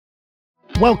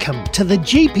Welcome to the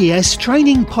GPS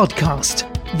Training Podcast,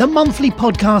 the monthly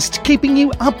podcast keeping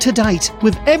you up to date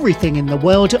with everything in the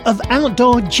world of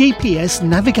outdoor GPS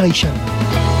navigation.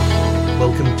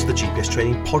 Welcome to the GPS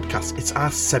Training Podcast. It's our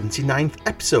 79th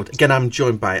episode. Again, I'm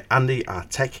joined by Andy, our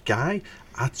tech guy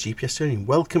at GPS Training.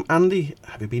 Welcome, Andy.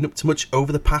 Have you been up to much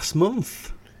over the past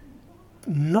month?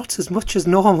 Not as much as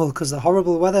normal because the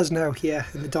horrible weather's now here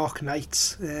in the dark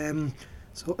nights.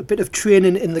 So a bit of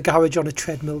training in the garage on a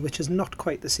treadmill, which is not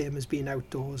quite the same as being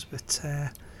outdoors, but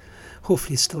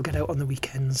hopefully still get out on the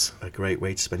weekends. A great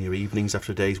way to spend your evenings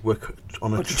after a day's work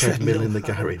on a treadmill in the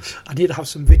garage. I need to have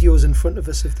some videos in front of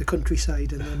us of the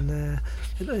countryside and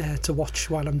then to watch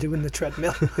while I'm doing the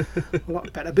treadmill. A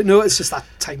lot better. But no, it's just that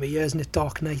time of year, isn't it?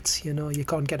 Dark nights, you know, you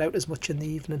can't get out as much in the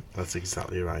evening. That's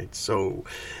exactly right. So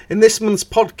in this month's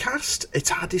podcast,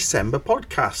 it's our December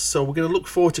podcast. So we're going to look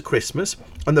forward to Christmas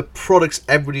and the products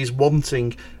everybody's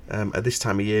wanting at this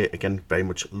time of year. Again, very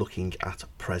much looking at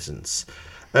presents.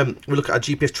 We look at our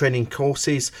GPS training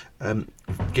courses,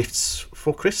 gifts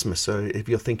for Christmas. So if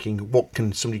you're thinking, what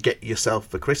can somebody get yourself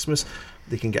for Christmas?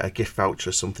 They can get a gift voucher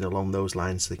or something along those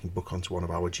lines so they can book onto one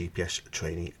of our GPS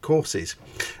training courses.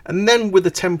 And then with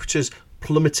the temperatures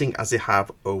plummeting as they have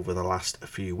over the last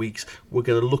few weeks, we're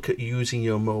going to look at using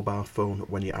your mobile phone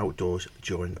when you're outdoors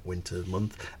during winter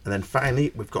month. And then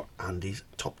finally, we've got Andy's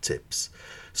top tips.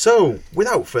 So,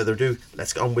 without further ado,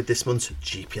 let's get on with this month's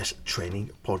GPS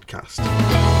Training Podcast.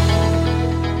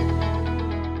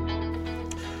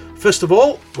 First of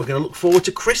all, we're going to look forward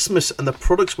to Christmas and the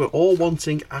products we're all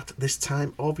wanting at this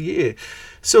time of year.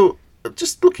 So,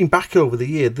 just looking back over the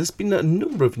year, there's been a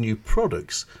number of new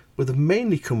products, but they've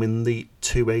mainly come in the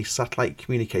two-way satellite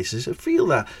communications. I feel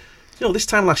that, this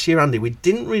time last year, Andy, we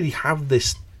didn't really have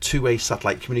this two-way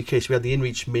satellite communication. We had the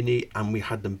InReach Mini and we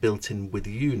had them built in with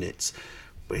units.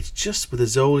 But it's just with the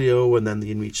Zoleo and then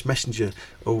the InReach Messenger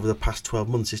over the past 12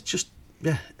 months, it's just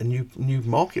a new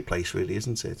marketplace, really,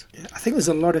 isn't it? Yeah, I think there's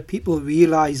a lot of people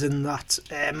realising that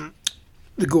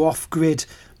they go off grid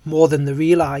more than they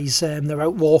realise. They're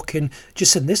out walking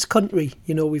just in this country.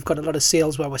 We've got a lot of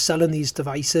sales where we're selling these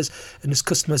devices, and there's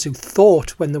customers who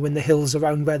thought when they were in the hills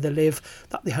around where they live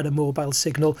that they had a mobile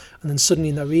signal, and then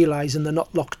suddenly they're realising they're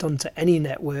not locked onto any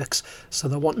networks, so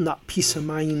they're wanting that peace of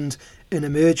mind in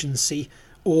emergency,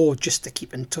 or just to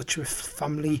keep in touch with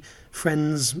family,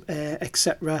 friends,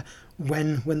 etc.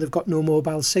 when they've got no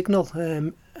mobile signal.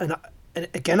 And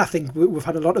again, I think we've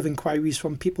had a lot of inquiries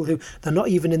from people who they're not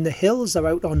even in the hills. They're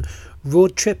out on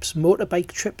road trips,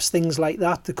 motorbike trips, things like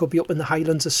that. They could be up in the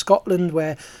Highlands of Scotland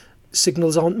where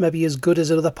signals aren't maybe as good as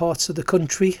in other parts of the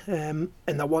country. And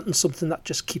they're wanting something that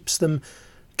just keeps them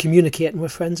communicating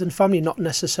with friends and family, not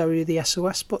necessarily the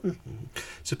SOS button.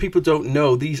 So people don't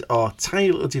know, these are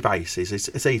tiny little devices.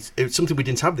 It's something we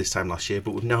didn't have this time last year,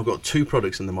 but we've now got two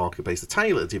products in the marketplace. The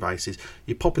tiny little devices,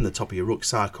 you pop in the top of your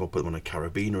rucksack or put them on a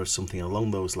carabiner or something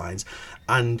along those lines,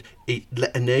 and it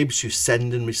enables you to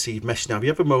send and receive message. Now, if you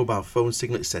have a mobile phone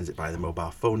signal, it sends it via the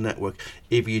mobile phone network.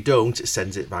 If you don't, it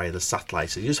sends it via the satellite.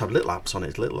 So you just have little apps on it,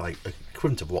 it's little like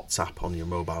equivalent of WhatsApp on your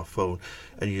mobile phone,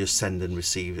 and you just send and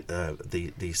receive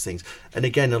these things. And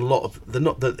again,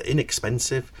 they're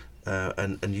inexpensive,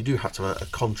 and you do have to have a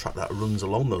contract that runs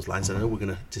along those lines. And I know we're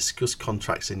going to discuss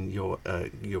contracts in your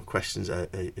questions or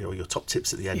your top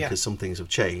tips at the end, because some things have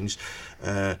changed.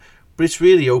 But it's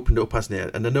really opened up, hasn't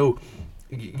it? And I know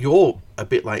you're a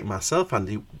bit like myself,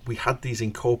 Andy. We had these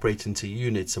incorporated into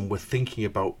units, and we're thinking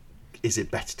about, is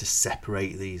it better to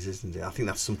separate these, isn't it? I think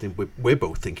that's something we're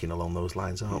both thinking along those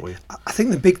lines, aren't we? I think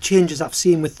the big changes I've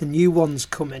seen with the new ones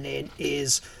coming in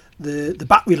is the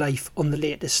battery life on the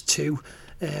latest two.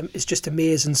 It's just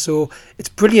amazing. So it's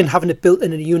brilliant having it built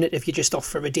in a unit if you're just off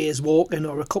for a day's walking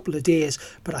or a couple of days.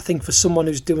 But I think for someone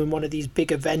who's doing one of these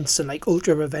big events and like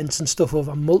ultra events and stuff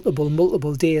over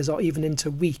multiple days or even into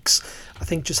weeks, I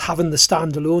think just having the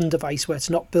standalone device where it's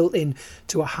not built in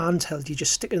to a handheld, you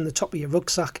just stick it in the top of your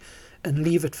rucksack and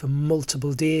leave it for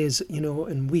multiple days,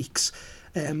 and weeks.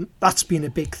 That's been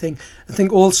a big thing. I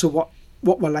think also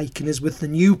what we're liking is with the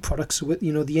new products, so with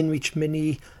the InReach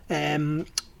Mini,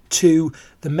 to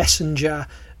the Messenger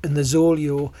and the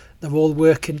Zoleo, they're all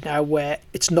working now where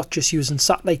it's not just using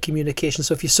satellite communication.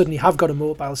 So if you suddenly have got a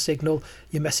mobile signal,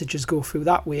 your messages go through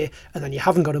that way, and then you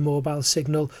haven't got a mobile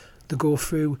signal, they go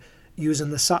through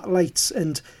using the satellites.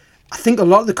 And I think a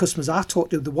lot of the customers I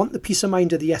talk to, they want the peace of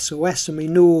mind of the SOS, and we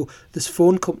know there's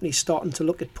phone companies starting to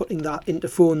look at putting that into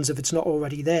phones if it's not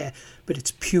already there, but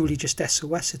it's purely just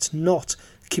SOS. It's not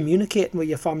communicating with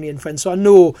your family and friends. So I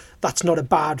know that's not a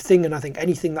bad thing, and I think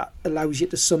anything that allows you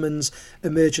to summons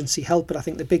emergency help. But I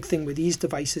think the big thing with these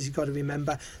devices, you've got to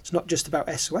remember, it's not just about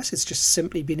SOS, it's just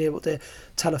simply being able to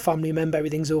tell a family member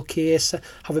everything's okay, so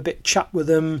have a bit chat with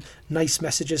them, nice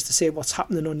messages to say what's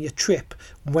happening on your trip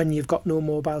when you've got no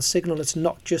mobile signal. It's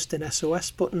not just an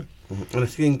SOS button. And I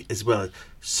think as well,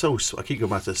 I keep going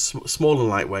back to small and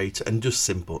lightweight and just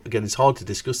simple. Again, it's hard to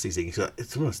discuss these things.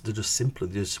 They're just simple.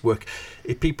 They just work.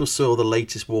 If people saw the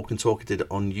latest walk and talk I did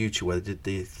on YouTube, where they did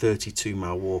the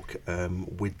 32-mile walk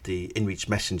with the InReach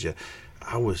Messenger,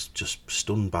 I was just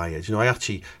stunned by it. I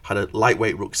actually had a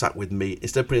lightweight rucksack with me.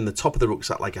 Instead of putting the top of the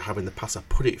rucksack like I have in the past, I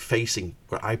put it facing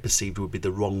where I perceived would be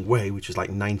the wrong way, which was like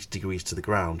 90 degrees to the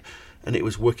ground. And it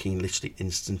was working literally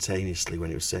instantaneously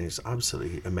when it was saying. It's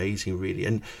absolutely amazing, really.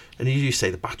 And as you say,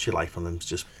 the battery life on them is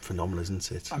just phenomenal,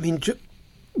 isn't it? I mean,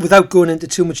 without going into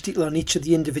too much detail on each of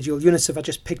the individual units, if I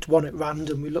just picked one at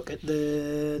random, we look at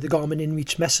the Garmin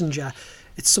InReach Messenger.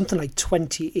 It's something like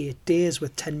 28 days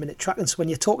with 10-minute tracking. So when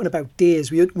you're talking about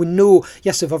days, we know,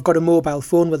 yes, if I've got a mobile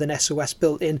phone with an SOS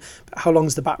built in, but how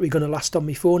long's the battery going to last on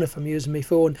my phone if I'm using my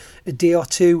phone? A day or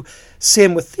two.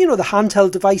 Same with, the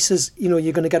handheld devices. You're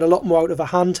going to get a lot more out of a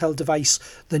handheld device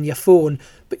than your phone,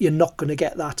 but you're not going to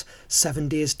get that 7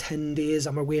 days, 10 days,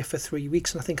 I'm away for 3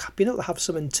 weeks. And I think being able to have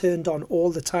something turned on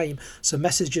all the time so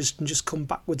messages can just come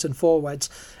backwards and forwards.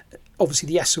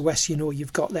 Obviously the SOS,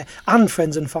 you've got there, and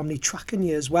friends and family tracking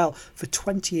you as well for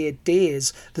 28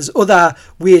 days. There's other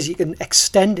ways you can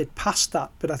extend it past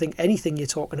that, but I think anything you're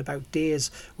talking about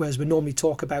days, whereas we normally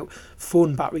talk about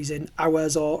phone batteries in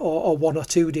hours or 1 or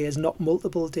 2 days, not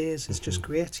multiple days. It's just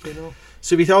great,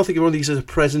 So if you all think of one of these as a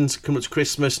present coming up to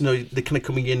Christmas, they're kind of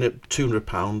coming in at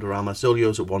 £200 around that.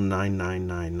 Zolio's at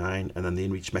 19999, and then the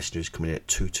InReach Messenger is coming in at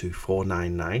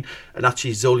 22499. And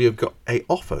actually Zolio have got a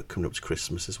offer coming up to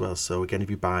Christmas as well. So again, if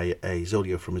you buy a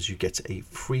Zolio from us, you get a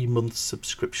 3-month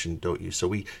subscription, don't you?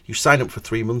 So you sign up for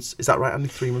 3 months. Is that right, Andy?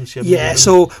 3 months? Yeah.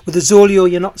 So with the Zolio,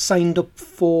 you're not signed up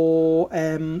for.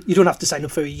 You don't have to sign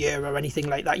up for a year or anything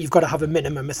like that. You've got to have a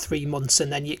minimum of 3 months,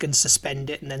 and then you can suspend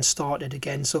it and then start it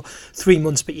again. So 3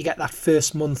 months, but you get that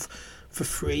first month for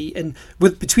free. And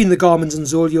between the Garmins and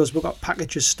Zolios, we've got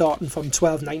packages starting from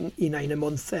 $12.99 a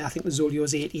month. I think the Zolio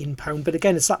is £18. But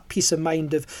again, it's that peace of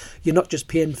mind of you're not just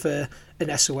paying for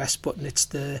an SOS button, it's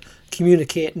the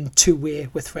communicating two-way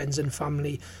with friends and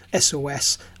family,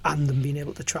 SOS, and them being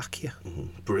able to track you.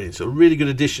 Brilliant. So a really good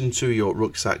addition to your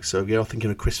rucksack. So if you're thinking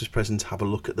of Christmas presents, have a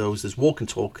look at those. There's walk and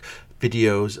talk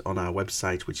videos on our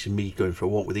website, which is me going for a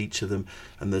walk with each of them,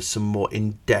 and there's some more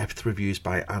in-depth reviews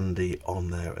by Andy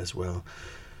on there as well.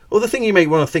 Other thing you may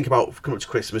want to think about coming up to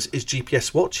Christmas is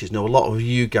GPS watches. Now, a lot of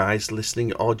you guys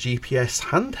listening are GPS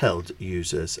handheld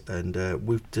users, and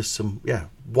we've just some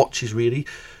watches really.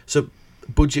 So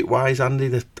budget-wise,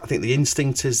 Andy, I think the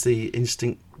Instinct is the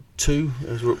Instinct 2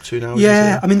 as we're up to now.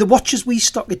 Yeah, I mean the watches we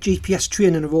stock at GPS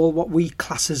Training are all what we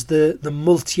class as the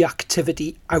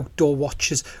multi-activity outdoor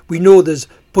watches. We know there's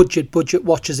budget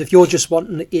watches. If you're just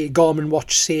wanting a Garmin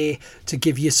watch, say, to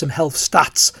give you some health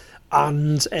stats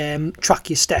and track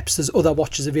your steps, there's other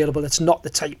watches available. It's not the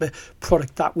type of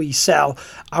product that we sell.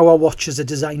 Our watches are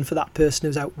designed for that person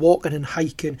who's out walking and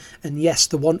hiking, and yes,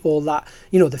 they want all that,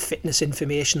 the fitness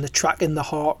information, the tracking, the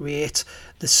heart rate,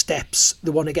 the steps.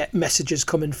 They want to get messages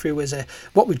coming through as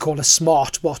what we'd call a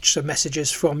smart watch, so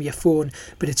messages from your phone,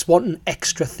 but it's wanting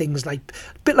extra things like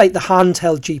a bit like the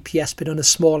handheld GPS, but on a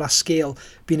smaller scale,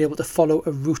 being able to follow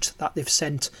a route that they've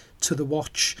sent to the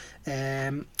watch,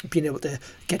 being able to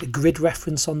get a grid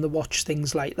reference on the watch,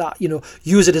 things like that.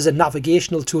 Use it as a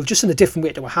navigational tool, just in a different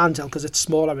way to a handheld because it's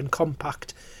smaller and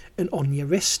compact and on your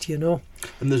wrist. And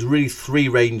there's really 3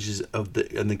 ranges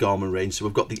in the Garmin range. So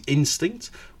we've got the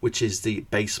Instinct, which is the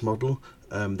base model.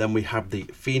 Then we have the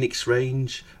Phoenix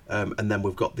range, and then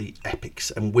we've got the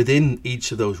Epics. And within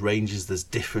each of those ranges, there's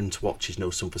different watches.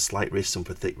 Some for slight wrist, some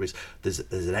for thick wrist. There's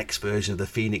an X version of the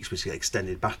Phoenix, which is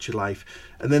extended battery life.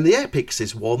 And then the Epics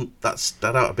is one that's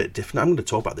out a bit different. I'm going to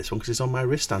talk about this one because it's on my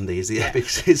wrist, Andy.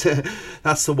 Epics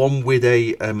that's the one with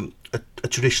a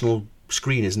traditional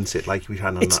screen, isn't it? Like we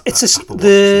had on Apple Watch. So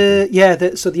the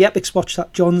Epix watch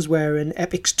that John's wearing,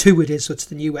 Epix 2 it is, so it's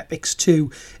the new Epix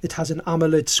 2. It has an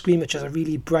AMOLED screen, which is a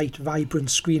really bright, vibrant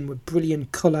screen with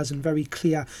brilliant colours and very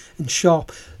clear and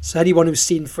sharp. So anyone who's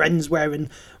seen friends wearing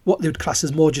what they would class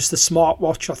as more just the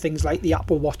smartwatch or things like the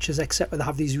Apple Watches, etc., they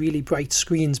have these really bright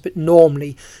screens. But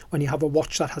normally, when you have a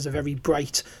watch that has a very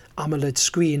bright AMOLED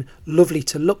screen, lovely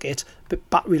to look at, but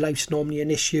battery life's normally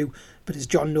an issue. But as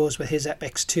John knows with his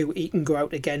Epix 2, he can go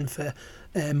out again for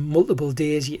multiple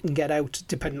days you can get out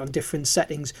depending on different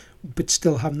settings, but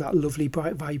still having that lovely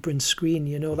bright vibrant screen.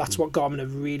 You know, that's what Garmin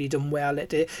have really done well.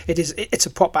 It's a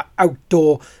proper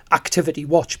outdoor activity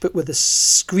watch, but with a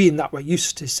screen that we're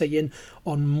used to seeing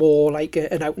on more like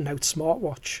an out and out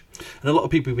smartwatch. And a lot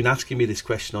of people have been asking me this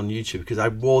question on YouTube, because I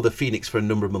wore the Phoenix for a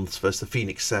number of months first, the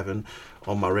Phoenix 7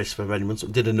 on my wrist for many months,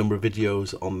 did a number of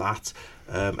videos on that,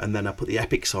 and then I put the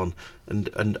Epics on,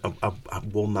 and I've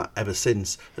worn that ever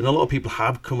since. And a lot of people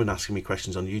have come and asking me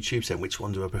questions on YouTube saying, which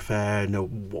one do I prefer,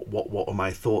 what are my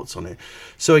thoughts on it.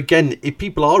 So again, if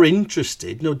people are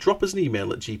interested, drop us an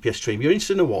email at GPS Training. If you're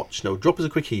interested in a watch, drop us a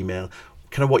quick email,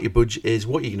 kind of what your budget is,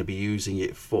 what you're going to be using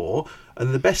it for.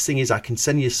 And the best thing is I can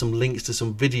send you some links to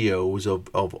some videos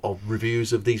of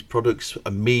reviews of these products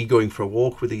and me going for a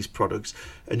walk with these products,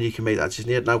 and you can make that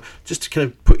decision. Now, just to kind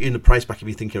of put you in the price back, if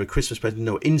you're thinking of a Christmas present,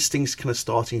 Instinct's kind of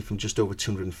starting from just over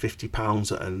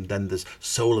 £250, and then there's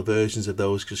solar versions of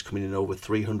those just coming in over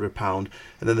 £300,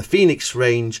 and then the Phoenix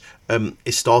range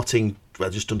is starting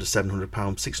just under £700,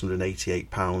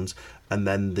 £688, and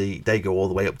then they go all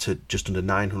the way up to just under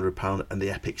 £900, and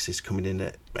the Epics is coming in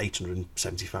at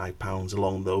 £875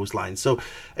 along those lines. So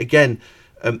again,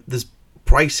 there's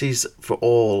prices for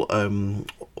all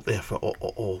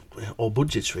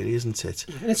budgets, really, isn't it?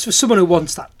 And it's for someone who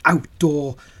wants that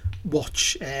outdoor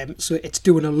watch, so it's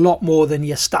doing a lot more than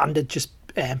your standard just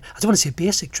I don't want to say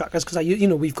basic trackers, because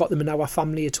we've got them in our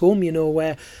family at home,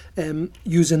 where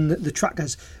using the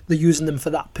trackers, they're using them for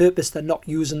that purpose. They're not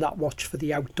using that watch for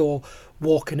the outdoor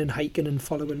walking and hiking and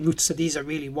following routes. So these are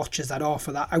really watches that are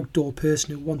for that outdoor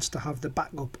person who wants to have the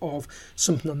backup of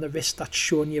something on the wrist that's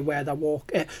showing you where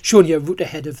they're showing you a route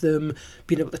ahead of them,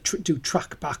 being able to do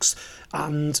track backs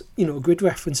and grid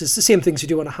references. The same things you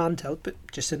do on a handheld, but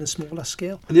just in a smaller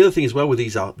scale. And the other thing as well with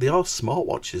these they are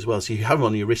smartwatches as well, so you have them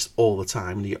on your wrist all the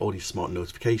time, and you get all these smart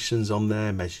notifications on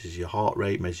there, measures your heart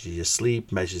rate, measures your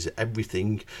sleep, measures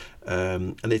everything.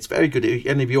 And it's very good.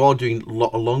 And if you are doing a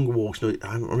lot of long walks,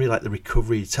 I really like the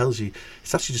recovery. It tells you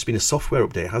it's actually just been a software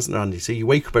update, hasn't it, Andy? So you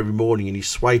wake up every morning and you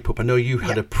swipe up. I know you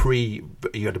had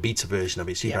you had a beta version of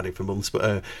it, so you've had it for months,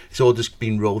 but it's all just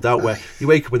been rolled out where you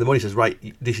wake up in the morning, it says, right,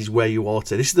 this is where you are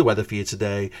today, this is the weather for you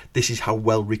today, this is how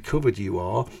well recovered you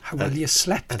are, how well you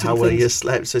slept, and how well you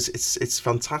slept. So it's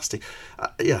fantastic.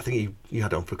 I think you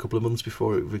had it on for a couple of months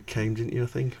before it came, didn't you? I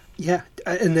think. Yeah,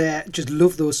 and just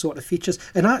love those sort of features.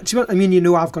 And I've got a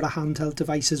handheld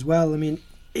device as well. I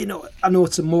know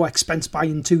it's a more expense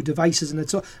buying two devices, and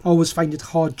I always find it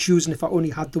hard choosing if I only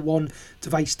had the one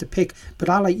device to pick, but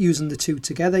I like using the two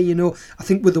together. I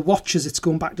think with the watches, it's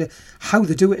going back to how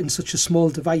they do it in such a small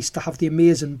device to have the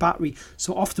amazing battery.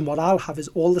 So often what I'll have is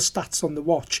all the stats on the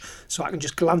watch, so I can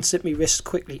just glance at my wrist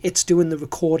quickly. It's doing the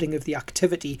recording of the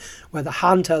activity, where the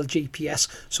handheld GPS,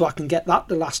 so I can get that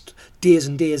the last days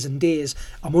and days and days.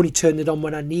 I'm only turning it on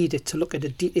when I need it to look at a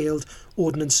detailed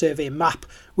Ordnance Survey map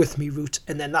with me route,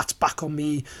 and then that's back on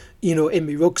me, in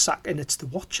my rucksack, and it's the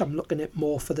watch I'm looking at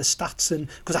more for the stats, and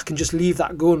because I can just leave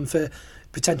that going for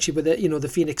potentially with the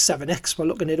Phoenix 7X, we're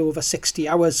looking at over 60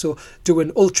 hours, so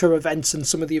doing ultra events and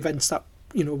some of the events that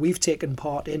we've taken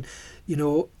part in,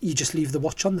 you just leave the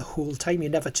watch on the whole time, you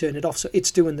never turn it off, so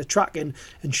it's doing the tracking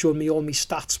and showing me all my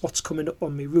stats, what's coming up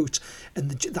on my route.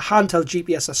 And the handheld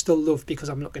GPS I still love, because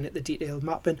I'm looking at the detailed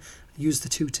mapping. Use the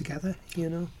two together,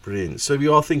 Brilliant. So if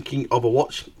you are thinking of a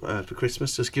watch for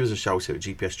Christmas, just give us a shout out at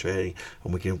GPS Training,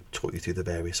 and we can talk you through the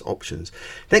various options.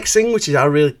 Next thing, which is our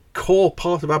really core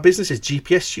part of our business, is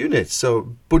GPS units.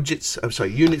 So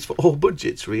units for all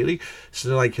budgets, really.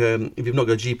 So like if you've not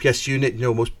got a GPS unit,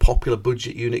 most popular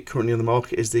budget unit currently on the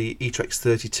market is the Etrex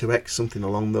 32X, something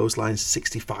along those lines,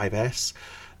 65S.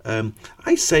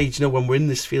 I say, when we're in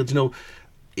this field,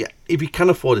 if you can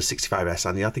afford a 65S,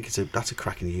 Andy, I think that's a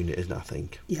cracking unit, isn't it? I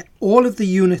think. Yeah, all of the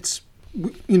units,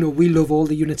 we love all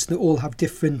the units. They all have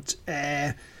different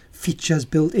features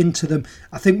built into them.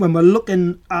 I think when we're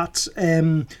looking at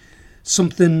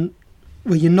something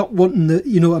where you're not wanting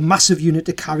a massive unit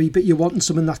to carry, but you're wanting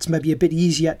something that's maybe a bit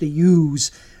easier to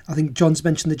use, I think John's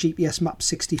mentioned the GPS Map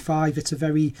 65. It's a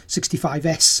very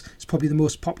 65S. It's probably the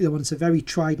most popular one. It's a very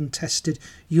tried and tested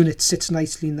unit. Sits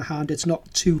nicely in the hand. It's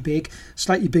not too big.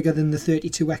 Slightly bigger than the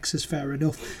 32X is fair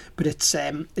enough, but it's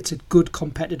a good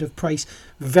competitive price.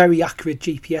 Very accurate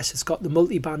GPS. It's got the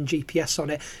multi-band GPS on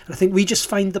it, and I think we just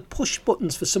find the push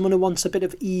buttons for someone who wants a bit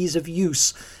of ease of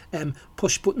use.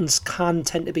 Push buttons can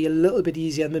tend to be a little bit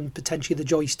easier than potentially the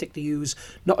joystick to use.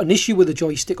 Not an issue with the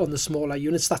joystick on the smaller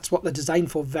units. That's what they're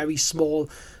designed for. Very very small,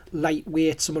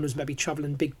 lightweight, someone who's maybe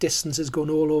travelling big distances, going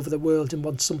all over the world and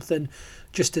wants something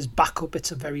just as backup.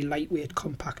 It's a very lightweight,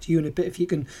 compact unit. But if you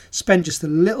can spend just a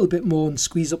little bit more and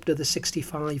squeeze up to the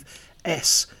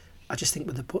 65S, I just think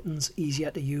with the buttons,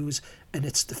 easier to use. And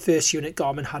it's the first unit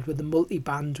Garmin had with the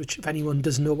multi-band, which if anyone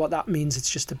doesn't know what that means, it's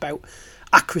just about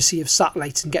accuracy of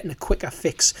satellites and getting a quicker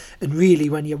fix. And really,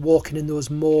 when you're walking in those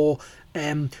more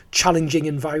challenging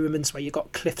environments where you've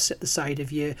got cliffs at the side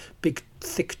of your big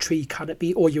thick tree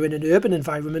canopy, or you're in an urban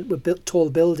environment with tall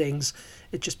buildings,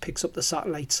 it just picks up the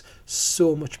satellites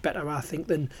so much better, I think,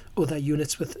 than other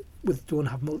units with don't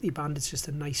have multi-band. It's just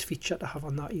a nice feature to have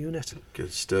on that unit.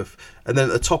 Good stuff. And then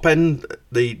at the top end,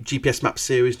 the GPS Map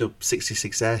series,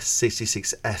 66S,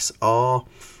 66SR.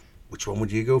 Which one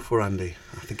would you go for, Andy?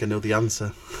 I think I know the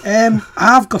answer.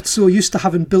 I've got so used to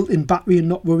having built-in battery and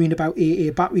not worrying about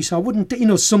AA battery, so I wouldn't,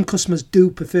 some customers do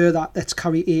prefer that. Let's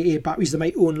carry AA batteries. They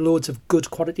might own loads of good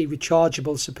quality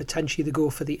rechargeables, so potentially they go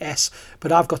for the S.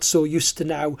 But I've got so used to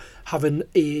now having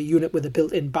a unit with a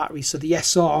built-in battery. So the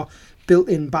SR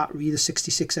built-in battery, the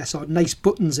 66SR, nice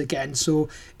buttons again, so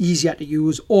easier to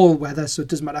use, all weather, so it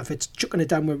doesn't matter if it's chucking it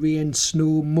down with rain,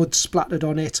 snow, mud splattered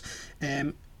on it.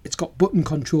 It's got button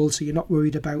control, so you're not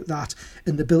worried about that.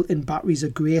 And the built-in batteries are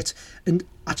great. And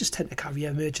I just tend to carry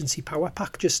an emergency power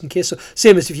pack just in case. So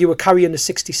same as if you were carrying a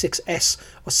 66S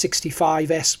or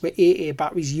 65S with AA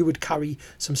batteries, you would carry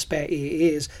some spare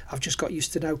AAs. I've just got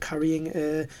used to now carrying,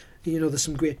 there's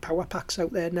some great power packs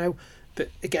out there now. But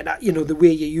again, the way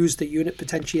you use the unit,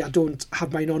 potentially, I don't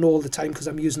have mine on all the time because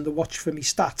I'm using the watch for my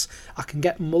stats. I can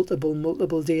get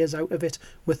multiple days out of it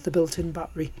with the built-in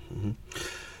battery. Mm-hmm.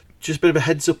 Just a bit of a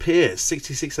heads up here,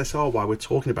 66SR, while we're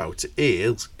talking about it,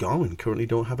 is Garmin currently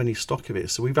don't have any stock of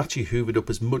it. So we've actually hoovered up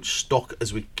as much stock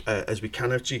as we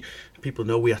can. Actually, people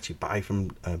know we actually buy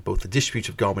from both the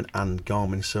distributor of Garmin and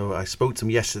Garmin. So I spoke to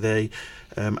them yesterday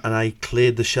and I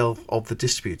cleared the shelf of the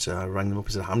distributor. I rang them up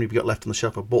and said, how many have you got left on the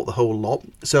shelf? I bought the whole lot.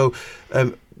 So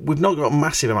we've not got a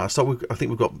massive amount of stock. I think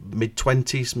we've got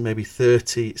mid-20s, maybe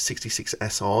 30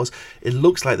 66SRs. It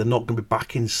looks like they're not going to be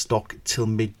back in stock till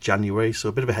mid-January. So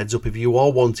a bit of a heads up, if you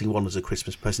are wanting one as a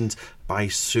Christmas present, buy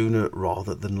sooner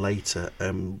rather than later.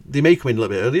 They may come in a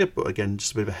little bit earlier, but again,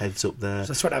 just a bit of a heads up there.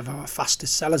 So that's one of our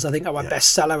fastest sellers. I think our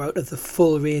best seller out of the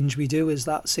full range we do is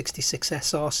that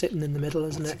 66SR sitting in the middle,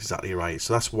 isn't That's it? Exactly right.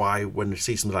 So that's why when we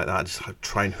see something like that, I just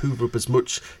try and hoover up as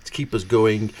much to keep us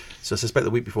going. So I suspect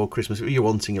the week before Christmas, if you're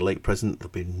wanting a late present,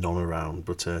 there'll be none around.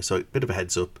 But so a bit of a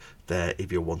heads up there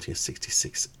if you're wanting a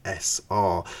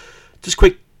 66SR. Just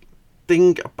quick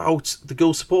thing about the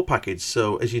Go support package.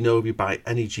 So as you know, if you buy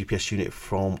any GPS unit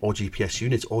from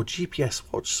GPS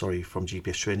watch from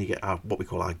GPS Training, you get what we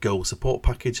call our Go support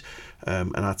package.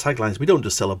 And our tagline is, we don't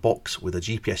just sell a box with a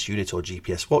GPS unit or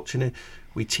GPS watch in it.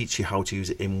 We teach you how to use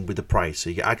it with the price. So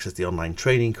you get access to the online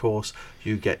training course,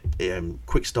 you get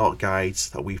quick start guides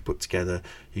that we've put together,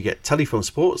 you get telephone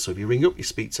support, so if you ring up you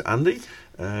speak to Andy,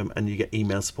 and you get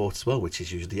email support as well, which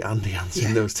is usually Andy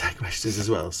answering those tech questions as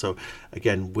well. So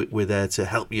again, we're there to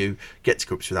help you get to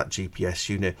grips with that GPS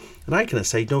unit. And I can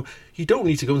say, no, you don't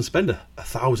need to go and spend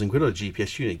 £1,000 on a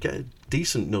GPS unit. Get a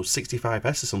decent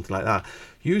 65S or something like that.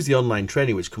 Use the online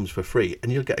training, which comes for free,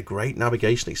 and you'll get a great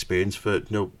navigation experience for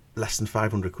less than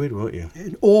 £500, won't you?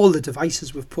 In all the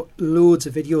devices, we've put loads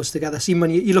of videos together. See,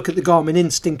 when you look at the Garmin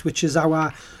Instinct, which is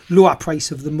our lower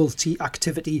price of the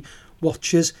multi-activity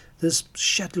watches, there's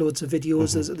shed loads of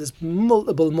videos. Mm-hmm. There's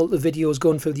multiple videos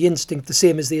going for the Instinct, the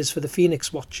same as there is for the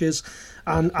Phoenix watches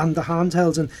and the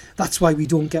handhelds, and that's why we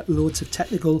don't get loads of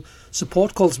technical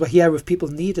support calls. We're here if people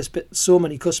need us, but so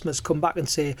many customers come back and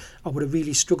say, I would have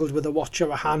really struggled with a watch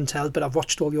or a handheld, but I've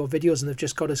watched all your videos and they've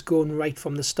just got us going right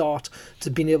from the start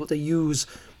to being able to use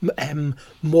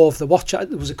more of the watch. There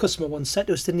was a customer once said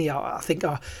to us, didn't he, I think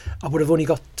I would have only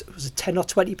got, was it 10 or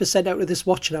 20% out of this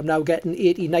watch, and I'm now getting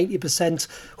 80-90%.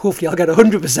 Hopefully I'll get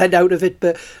 100% out of it.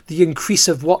 But the increase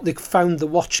of what they found the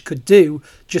watch could do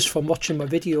just from watching my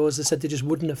videos, they said they just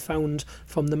wouldn't have found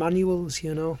from the manuals,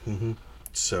 Mm-hmm.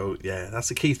 So yeah, that's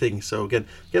the key thing. So again,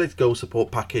 get a Go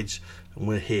support package, and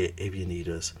we're here if you need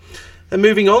us. And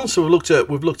moving on, so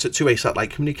we've looked at two-way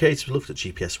satellite communicators, we've looked at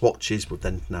GPS watches, we've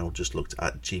then now just looked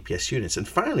at GPS units, and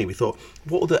finally we thought,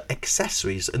 what other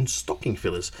accessories and stocking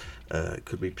fillers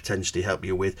could we potentially help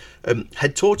you with?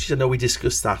 Head torches, I know we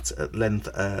discussed that at length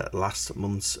last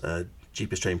month's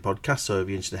GPS Training podcast, so if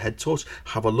you're interested in a head torch,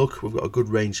 have a look. We've got a good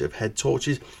range of head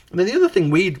torches. And then the other thing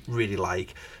we'd really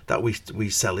like that we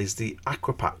sell is the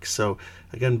Aqua Pack. So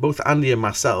again, both Andy and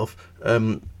myself,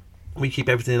 we keep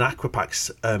everything in aquapacks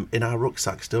in our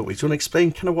rucksacks, don't we? Do you want to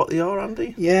explain kind of what they are,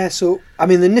 Andy? Yeah, so I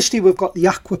mean, initially we've got the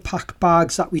aquapack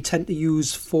bags that we tend to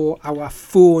use for our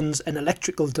phones and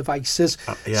electrical devices.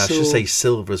 I should say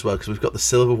silver as well, because we've got the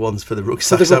silver ones for the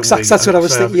rucksacks. For the rucksacks, that's what I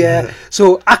was thinking. Yeah.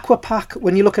 So aquapack,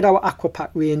 when you look at our aquapack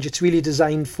range, it's really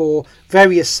designed for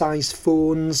various sized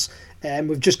phones.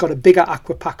 We've just got a bigger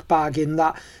aquapack bag in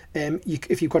that.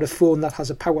 If you've got a phone that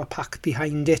has a power pack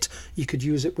behind it, you could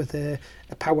use it with a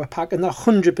power pack, and they're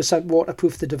 100%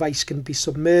 waterproof. The device can be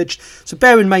submerged. So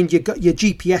bear in mind, you've got your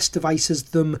GPS devices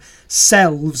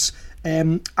themselves,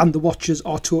 and the watches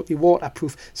are totally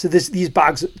waterproof. So these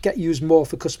bags get used more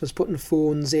for customers putting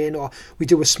phones in, or we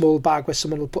do a small bag where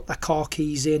someone will put their car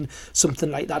keys in, something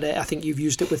like that. I think you've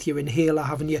used it with your inhaler,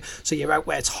 haven't you? So you're out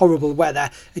where it's horrible weather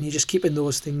and you're just keeping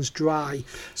those things dry.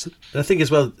 So, and I think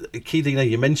as well, a key thing,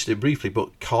 you mentioned it briefly,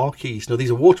 but car keys. These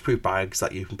are waterproof bags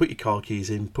that you can put your car keys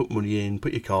in, put money in,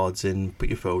 put your cards in, put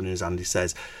your phone in, as Andy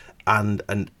says. And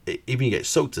even you get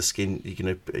soaked to skin,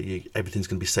 everything's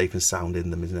going to be safe and sound in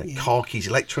them, isn't it? Yeah. Car keys,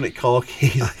 electronic car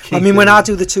keys. I mean, when I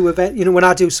do the two events,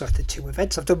 the two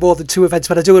events, I've done more than two events,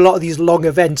 but I do a lot of these long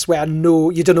events where I know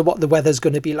you don't know what the weather's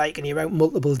going to be like and you're out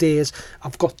multiple days.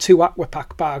 I've got two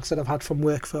aquapack bags that I've had from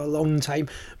work for a long time.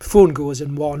 My phone goes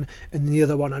in one, and the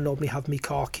other one I normally have my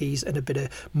car keys and a bit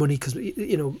of money, because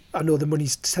I know the money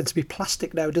tends to be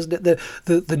plastic now, doesn't it?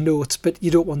 The notes, but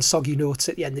you don't want soggy notes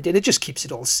at the end of the day. And it just keeps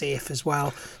it all safe as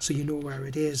well, so you know where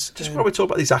it is. Just while we talk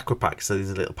about these aquapacks, so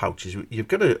these little pouches, you've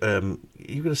got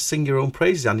to sing your own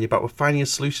praises, Andy, about finding a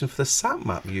solution for the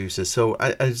SatMap users. So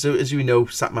as you know,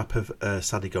 SatMap have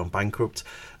sadly gone bankrupt,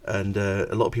 and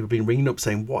a lot of people have been ringing up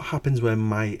saying, what happens when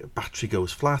my battery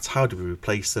goes flat? How do we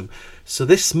replace them? So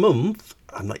this month,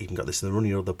 I've not even got this in the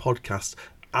running of the podcast,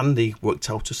 Andy worked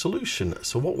out a solution.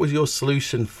 So what was your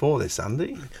solution for this,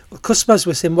 Andy? Well, customers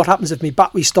were saying, what happens if my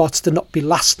battery starts to not be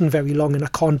lasting very long and I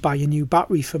can't buy a new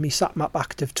battery for my SatMap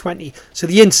Active 20? So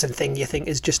the instant thing you think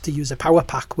is just to use a power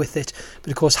pack with it.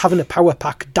 But of course, having a power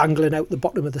pack dangling out the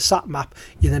bottom of the SatMap,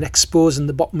 you're then exposing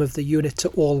the bottom of the unit to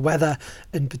all weather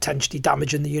and potentially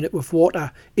damaging the unit with water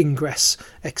ingress,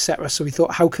 etc. So we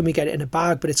thought, how can we get it in a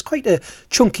bag? But it's quite a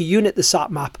chunky unit, the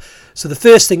SatMap. So the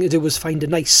first thing to do was find a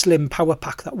nice slim power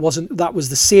pack that was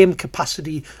the same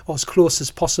capacity or as close as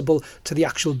possible to the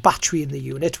actual battery in the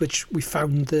unit, which we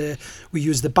found we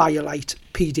used the BioLite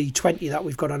PD20 that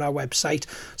we've got on our website.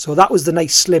 So that was the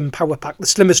nice slim power pack, the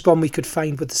slimmest one we could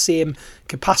find with the same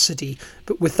capacity.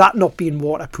 But with that not being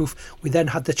waterproof, we then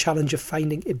had the challenge of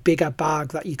finding a bigger bag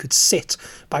that you could sit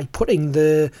by putting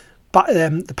the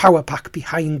power pack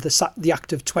behind the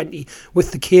Active 20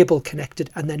 with the cable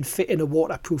connected, and then fit in a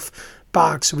waterproof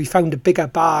bag. So we found a bigger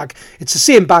bag. It's the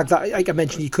same bag that, like I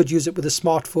mentioned, you could use it with a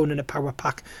smartphone and a power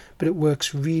pack, but it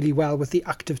works really well with the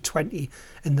Active 20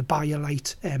 and the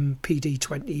BioLite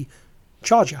PD20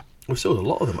 charger. We've sold a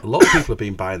lot of them. A lot of people have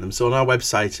been buying them. So on our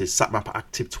website is SatMap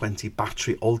Active 20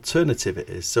 battery alternative. It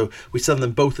is. So we sell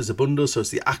them both as a bundle. So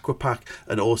it's the Aqua Pack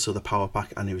and also the Power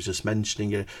Pack. And he was just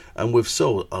mentioning it. And we've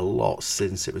sold a lot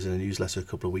since it was in a newsletter a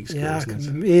couple of weeks ago. Yeah, I'm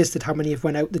amazed at how many have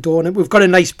went out the door. And we've got a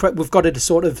nice, we've got it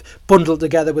sort of bundled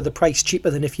together with a price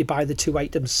cheaper than if you buy the two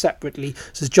items separately.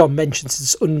 So as John mentions,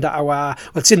 it's under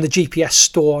it's in the GPS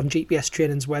store on GPS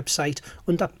Training's website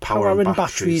under Power and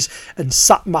Batteries and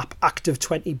SatMap Active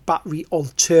 20 battery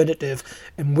alternative,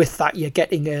 and with that you're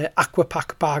getting a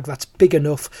aquapack bag that's big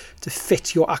enough to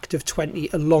fit your Active 20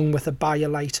 along with a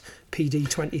BioLite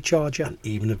PD20 charger, and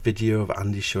even a video of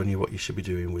Andy showing you what you should be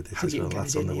doing with it as well.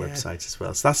 That's on the website as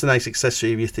well. So that's a nice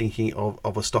accessory if you're thinking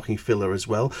of a stocking filler as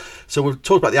well. So we've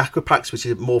talked about the aquapacks, which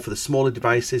is more for the smaller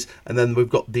devices, and then we've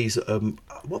got these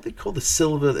what they call the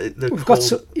silver. We've got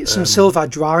some silver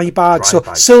dry bags.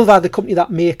 Silver, the company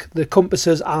that make the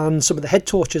compasses and some of the head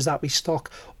torches that we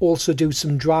stock, also do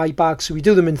some dry bags. So we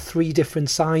do them in 3 different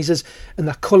sizes, and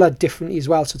they're coloured differently as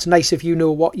well. So it's nice if you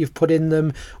know what you've put in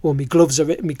them. Or my gloves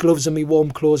and my warm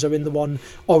clothes are in the one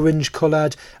orange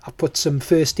coloured. I put some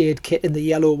first aid kit in the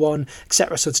yellow one,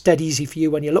 etc. So it's dead easy for you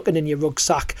when you're looking in your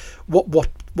rucksack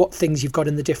what things you've got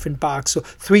in the different bags. So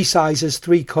 3 sizes,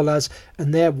 3 colours,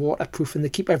 and they're waterproof and they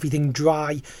keep everything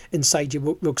dry inside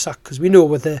your rucksack, because we know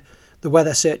with the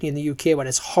weather, certainly in the UK, when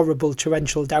it's horrible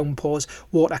torrential downpours,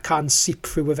 water can seep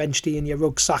through eventually in your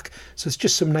rucksack. So it's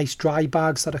just some nice dry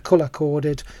bags that are colour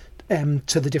coded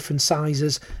to the different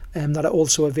sizes that are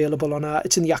also available on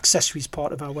it's in the accessories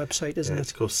part of our website, isn't it?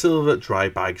 It's called Silver Dry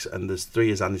Bags, and there's 3,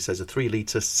 as Andy says, a 3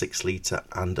 litre, 6 litre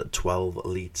and a 12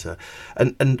 litre.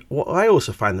 And what I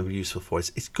also find them useful for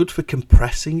is it's good for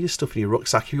compressing your stuff in your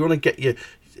rucksack. If you want to get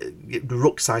the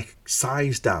rucksack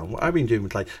size down. What I've been doing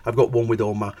with, like, I've got one with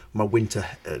all my winter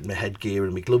my headgear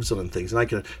and my gloves on and things, and I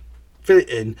can fill it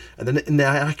in, and then in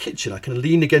our kitchen I can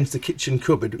lean against the kitchen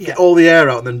cupboard, get all the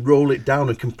air out, and then roll it down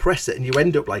and compress it, and you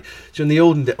end up like, so in the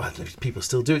olden days, well, people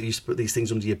still do it, you used to put these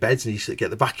things under your beds and you used to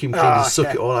get the vacuum cleaner and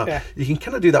suck it all out. You can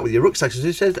kind of do that with your rucksack. So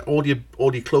instead of all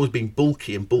your clothes being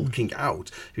bulky and bulking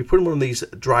out, if you put them on these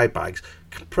dry bags,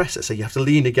 compress it, so you have to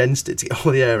lean against it to get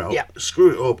all the air out,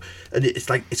 screw it up, and it's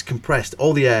like it's compressed,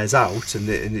 all the air's out, and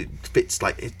it fits,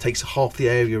 like it takes half the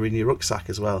area in your rucksack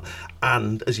as well.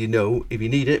 And as you know, if you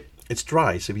need it, it's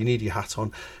dry, so if you need your hat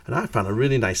on. And I found a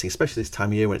really nice thing, especially this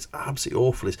time of year when it's absolutely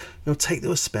awful, is, take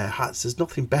those spare hats. There's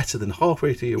nothing better than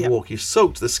halfway through your walk, you're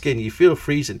soaked to the skin, you feel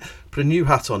freezing, put a new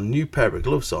hat on, new pair of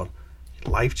gloves on.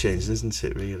 Life changing, isn't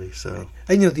it, really? So,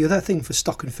 and the other thing for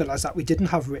stock and fillers that we didn't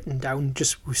have written down,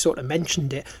 just we sort of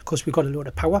mentioned it because we got a load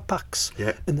of power packs,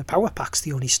 and the power packs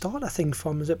they only start, I think,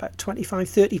 from is about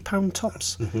 £25-30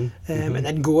 tops, and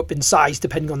then go up in size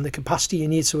depending on the capacity you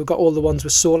need. So we've got all the ones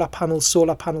with solar panel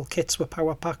kits with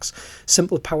power packs,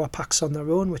 simple power packs on their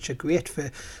own, which are great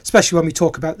for, especially when we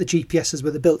talk about the GPSs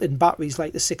with the built-in batteries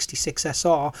like the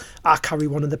 66SR. I carry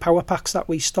one of the power packs that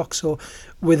we stock, so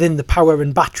within the power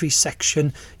and battery section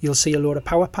you'll see a load of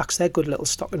power packs. They're good little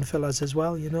stocking fillers as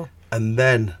well, And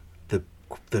then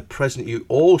the present you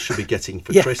all should be getting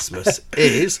for Christmas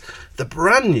is the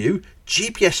brand new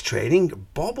GPS Training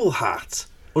Bobble Hat.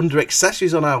 Under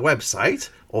accessories on our website,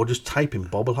 or just type in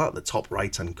Bobble Hat at the top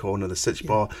right hand corner of the search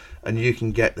bar, and you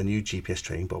can get the new GPS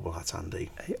Training Bobble Hat, Andy.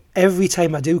 Every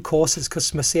time I do courses,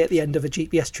 customers say at the end of a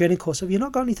GPS training course, have you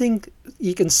not got anything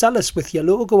you can sell us with your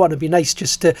logo on? It'd be nice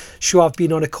just to show I've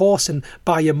been on a course and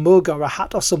buy a mug or a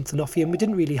hat or something off you. And we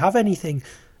didn't really have anything,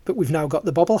 but we've now got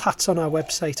the bobble hats on our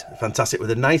website. Fantastic,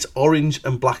 with a nice orange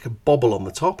and black bobble on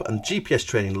the top and GPS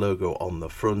Training logo on the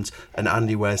front. And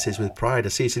Andy wears his with pride. I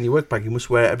see it's in your work bag. You must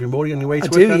wear it every morning on your way to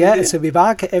work. I do, yeah. It's in my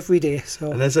bag every day.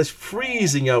 So. And as it's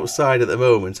freezing outside at the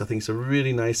moment, I think it's a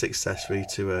really nice accessory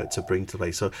to bring to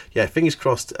play. So yeah, fingers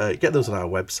crossed. Get those on our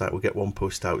website. We'll get one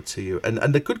post out to you. And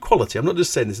they're good quality. I'm not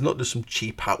just saying this is not just some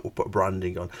cheap hat we'll put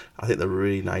branding on. I think they're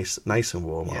really nice and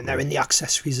warm. Yeah, and they're in the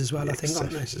accessories as well. I think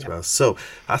aren't they? As well. So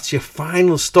that's your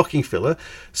final stocking filler.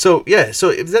 So if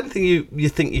there's anything you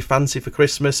think you fancy for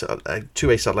Christmas,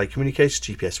 two-way satellite communications,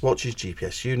 GPS watches,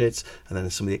 GPS units, and then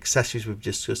some of the accessories we've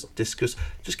just discussed,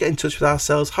 just get in touch with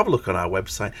ourselves. Have a look on our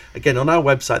website. Again, on our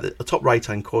website, at the top right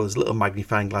hand corner, there's a little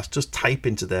magnifying glass. Just type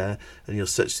into there and you'll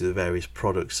search through the various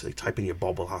products. So type in your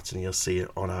bobble hat and you'll see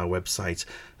it on our website.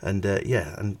 And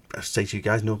and I say to you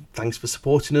guys, thanks for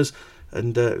supporting us.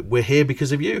 And we're here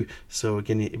because of you. So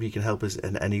again, if you can help us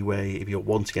in any way, if you're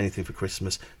wanting anything for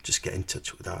Christmas, just get in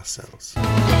touch with ourselves.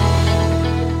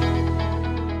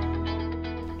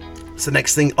 So the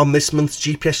next thing on this month's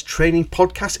GPS Training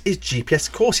podcast is GPS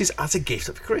courses as a gift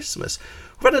for Christmas.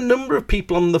 We've had a number of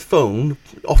people on the phone,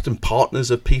 often partners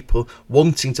of people,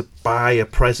 wanting to buy a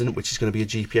present which is going to be a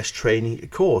GPS training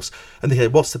course. And they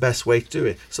said, what's the best way to do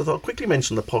it? So I thought I'd quickly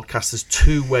mention on the podcast there's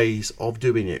two ways of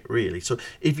doing it, really. So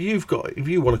if you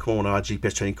want to come on our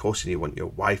GPS training course and you want your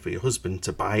wife or your husband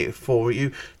to buy it for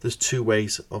you, there's two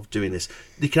ways of doing this.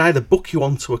 They can either book you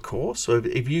onto a course. So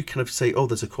if you kind of say,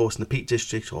 there's a course in the Peak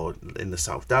District or in the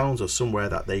South Downs or somewhere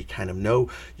that they kind of know,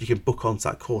 you can book onto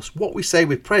that course. What we say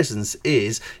with presents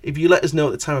is, if you let us know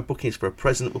at the time of booking it's for a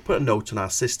present, we'll put a note on our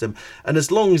system, and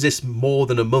as long as it's more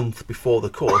than a month before the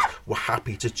course, we're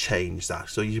happy to change that.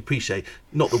 So you appreciate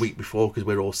not the week before because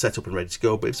we're all set up and ready to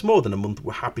go, but if it's more than a month,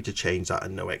 we're happy to change that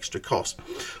and no extra cost.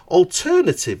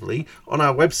 Alternatively, on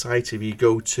our website, if you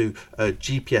go to a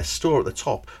GPS store at the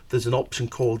top, there's an option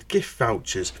called gift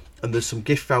vouchers. And there's some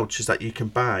gift vouchers that you can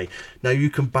buy. Now you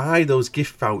can buy those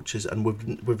gift vouchers, and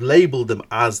we've labelled them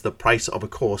as the price of a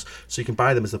course, so you can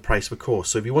buy them as the price of a course.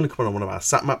 So if you want to come on one of our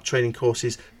SatMap training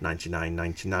courses,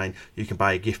 $99.99, you can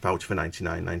buy a gift voucher for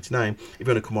 $99.99. If you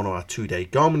want to come on our 2-day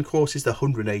Garmin courses, they're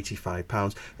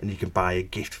 £185, and you can buy a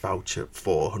gift voucher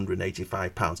for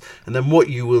 £185. And then what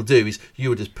you will do is you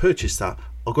will just purchase that,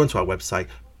 or go onto our website,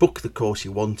 book the course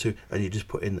you want to, and you just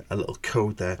put in a little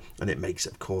code there, and it makes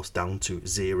it, of course, down to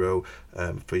zero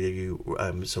for you.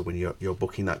 So when you're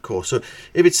booking that course, so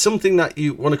if it's something that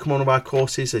you want to come on one of our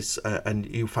courses, and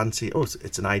you fancy,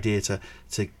 it's an idea to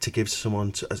give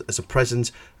someone as a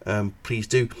present, please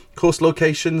do. Course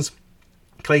locations: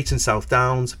 Clayton, South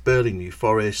Downs; Burley, New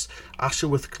Forest;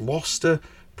 Asherworth, Gloucester;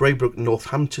 Braybrook,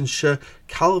 Northamptonshire;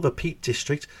 Calver, Peak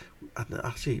District. And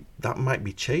actually, that might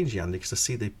be changing, Andy, because I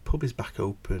see the pub is back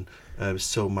open.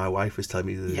 So my wife was telling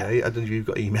me the other day. I don't know if you've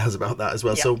got emails about that as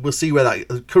well. Yeah. So we'll see where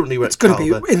that currently. Where it's going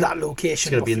to be in that location. It's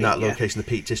going to be in that location, the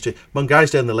Peak District.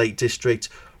 Mungaisdale in the Lake District.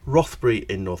 Rothbury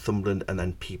in Northumberland, and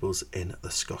then Peebles in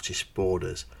the Scottish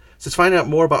borders. So to find out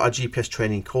more about our GPS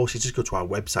training courses, just go to our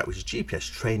website, which is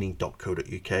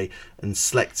gpstraining.co.uk, and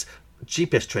select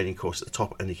GPS training course at the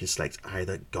top, and you can select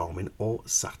either Garmin or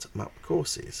SatMap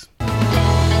courses.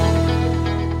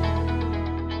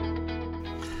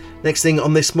 Next thing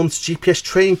on this month's GPS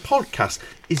training podcast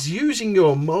is using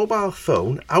your mobile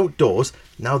phone outdoors.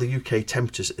 Now the UK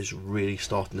temperatures is really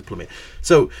starting to plummet.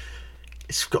 So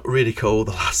it's got really cold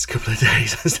the last couple of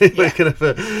days. We're kind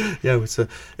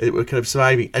of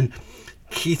surviving. And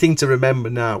key thing to remember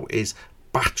now is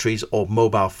batteries or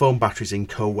mobile phone batteries in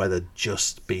cold weather.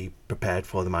 Just be prepared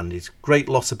for them, and it's great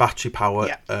loss of battery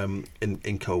power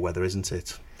in cold weather, isn't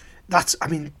it?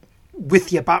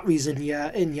 With your batteries in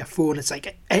your phone, it's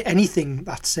like anything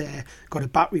that's got a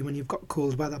battery. When you've got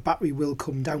cold weather, battery will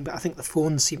come down, but I think the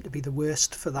phones seem to be the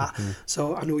worst for that.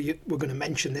 So I know we're going to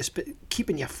mention this, but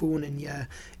keeping your phone in your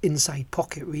inside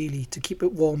pocket, really, to keep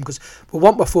it warm, because we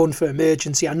want my phone for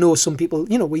emergency. I know some people,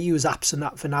 we use apps and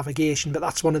that for navigation, but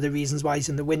that's one of the reasons why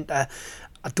in the winter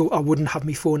I wouldn't have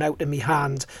my phone out in my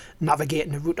hand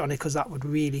navigating a route on it, because that would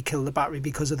really kill the battery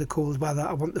because of the cold weather.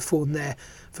 I want the phone there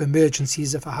for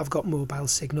emergencies if I have got mobile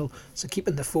signal. So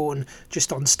keeping the phone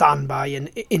just on standby and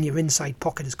in your inside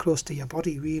pocket as close to your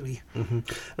body, really.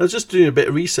 I was just doing a bit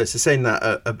of research. They're saying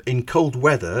that in cold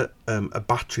weather, a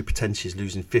battery potentially is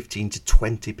losing 15 to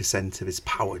 20% of its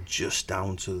power just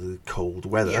down to the cold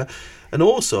weather. Yeah. And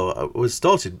also, I was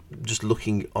started just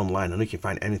looking online, and you can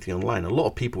find anything online. A lot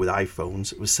of people with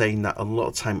iPhones were saying that a lot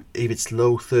of time, if it's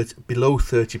below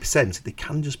 30%, they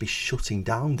can just be shutting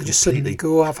down. They just suddenly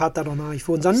go. I've had that on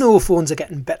iPhones. I know phones are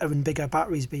getting better and bigger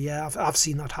batteries, but yeah, I've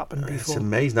seen that happen before. It's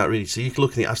amazing, that really. So you can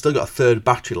look at it. I've still got a third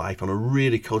battery life on a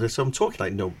really cold day. So I'm talking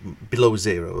like below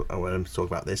zero when I'm talking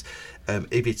about this.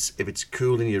 If it's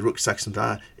cool in your rucksack and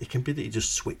that, it can be that you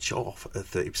just switch off at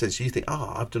 30%. So you think,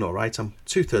 I've done all right. I'm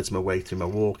 2/3 of my way through my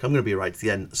walk. I'm going to be right to the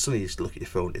end. Suddenly you just look at your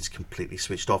phone, it's completely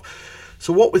switched off.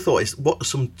 So what we thought is, what are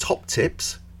some top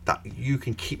tips that you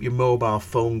can keep your mobile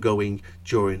phone going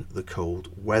during the cold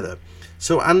weather?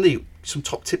 So Andy, some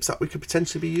top tips that we could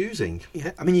potentially be using.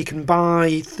 Yeah, you can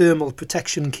buy thermal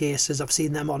protection cases. I've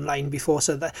seen them online before.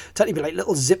 So they tend to be like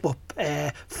little zip-up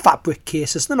fabric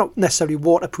cases. They're not necessarily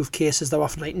waterproof cases. They're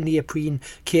often like neoprene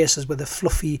cases with a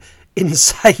fluffy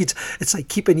inside. It's like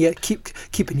keeping you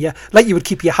like you would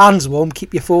keep your hands warm,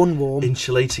 keep your phone warm.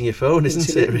 Insulating your phone,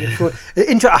 isn't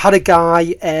it? I had a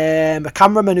guy, a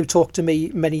cameraman, who talked to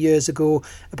me many years ago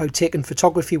about taking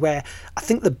photography, where I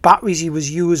think the batteries he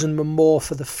was using were more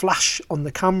for the flash on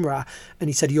the camera, and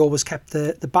he said he always kept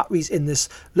the batteries in this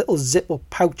little zip-up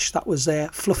pouch that was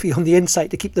fluffy on the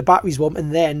inside to keep the batteries warm.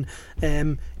 And then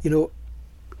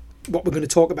what we're going to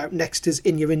talk about next is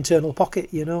in your internal pocket,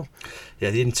 Yeah,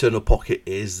 the internal pocket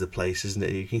is the place, isn't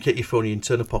it? You can get your phone in your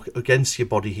internal pocket against your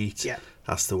body heat. Yeah.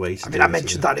 That's the way to do it. I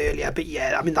mentioned that earlier, but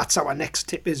that's our next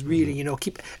tip is really,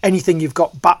 keep anything you've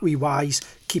got battery-wise,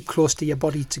 keep close to your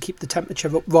body to keep the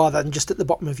temperature up rather than just at the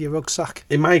bottom of your rucksack.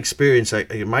 In my experience,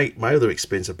 my other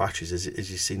experience of batteries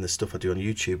is you've seen the stuff I do on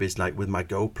YouTube, is like with my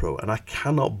GoPro, and I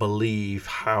cannot believe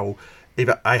how, if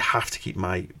I have to keep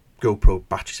my GoPro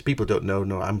batteries. People don't know.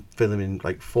 No, I'm filming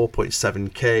like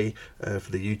 4.7K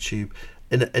for the YouTube.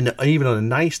 And even on a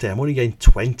nice day, I'm only getting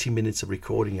 20 minutes of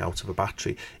recording out of a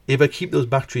battery. If I keep those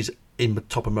batteries in the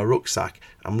top of my rucksack,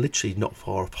 I'm literally not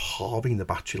far off halving the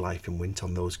battery life in winter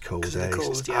on those cold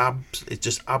days. It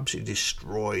just absolutely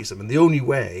destroys them. And the only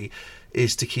way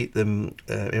is to keep them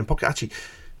in a pocket. Actually,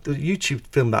 the YouTube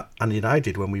film that Andy and I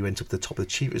did when we went up to the top of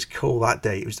the Chief, it was cold that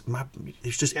day. It was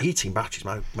just eating batteries.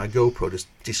 My GoPro just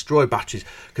destroyed batteries,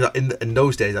 because in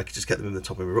those days I could just get them in the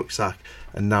top of my rucksack,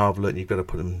 and now I've learned you've got to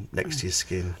put them next to your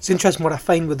skin. It's interesting what I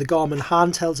find with the Garmin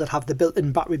handhelds that have the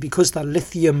built-in battery, because they're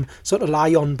lithium sort of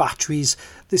ion batteries.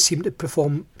 They seem to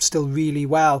perform still really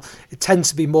well. It tends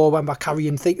to be more when we're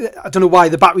carrying things. I don't know why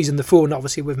the batteries in the phone,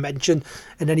 obviously we've mentioned,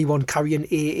 and anyone carrying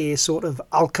AA sort of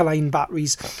alkaline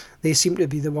batteries, they seem to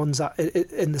be the ones that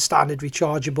in the standard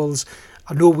rechargeables.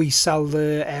 I know we sell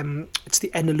it's the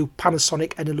Eneloop,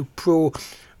 Panasonic Eneloop Pro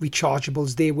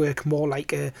rechargeables. They work more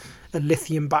like a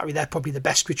lithium battery. They're probably the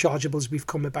best rechargeables we've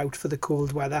come about for the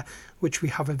cold weather, which we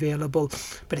have available.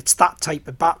 But it's that type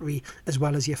of battery, as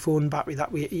well as your phone battery,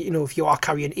 that we, if you are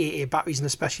carrying AA batteries, and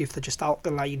especially if they're just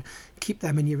alkaline, keep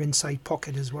them in your inside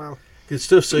pocket as well. Good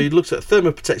stuff. So you looked at a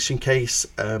thermal protection case,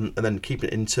 and then keep an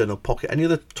internal pocket. Any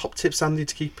other top tips, Andy,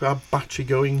 to keep our battery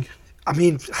going? I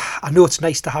know it's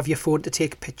nice to have your phone to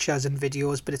take pictures and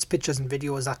videos, but it's pictures and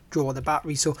videos that draw the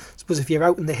battery. So I suppose if you're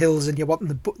out in the hills and you're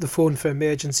wanting the phone for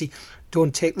emergency,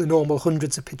 don't take the normal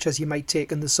hundreds of pictures you might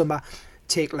take in the summer.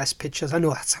 take less pictures. I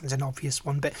know that sounds an obvious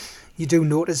one, but you do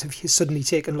notice if you're suddenly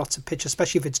taking lots of pictures,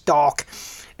 especially if it's dark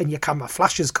and your camera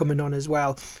flash is coming on as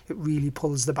well, it really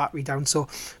pulls the battery down. So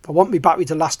if I want my battery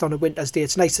to last on a winter's day,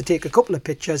 it's nice to take a couple of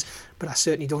pictures, but I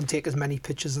certainly don't take as many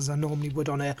pictures as I normally would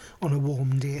on a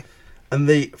warm day. And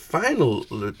the final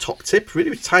top tip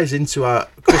really ties into our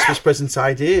Christmas present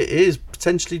idea is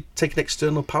potentially take an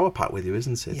external power pack with you,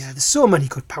 isn't it? Yeah, there's so many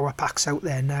good power packs out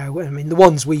there now. I mean, the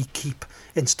ones we keep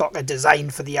in stock are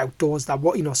designed for the outdoors.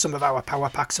 Some of our power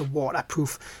packs are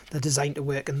waterproof. They're designed to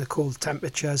work in the cold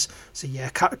temperatures. So yeah,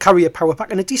 carry a power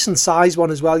pack, and a decent size one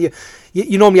as well.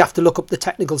 You normally have to look up the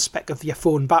technical spec of your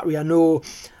phone battery. I know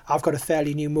I've got a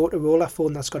fairly new Motorola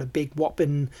phone that's got a big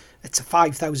whopping, it's a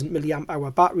 5,000 milliamp hour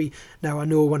battery. Now I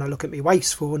know when I look at my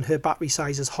wife's phone, her battery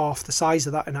size is half the size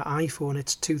of that in her iPhone.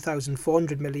 It's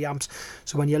 2,400 milliamps.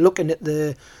 So when you're looking at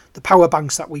the power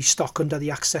banks that we stock under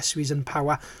the accessories and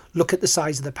power, look at the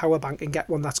size of the power bank and get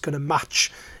one that's going to match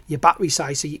your battery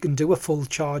size so you can do a full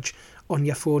charge on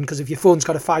your phone. Because if your phone's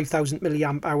got a 5,000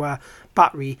 milliamp hour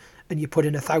battery and you put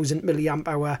in 1,000 milliamp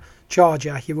hour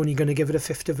charger, you're only going to give it a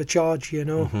fifth of a charge,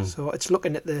 So it's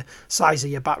looking at the size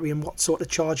of your battery and what sort of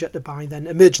charger to buy then.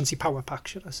 Emergency power pack,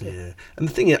 should I say. Yeah. And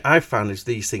the thing that I've found is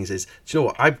these things is, do you know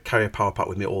what, I carry a power pack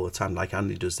with me all the time like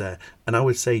Andy does there, and I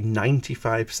would say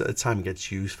 95% of the time it gets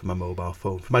used for my mobile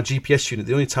phone. For my GPS unit,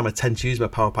 the only time I tend to use my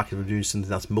power pack is when I'm doing something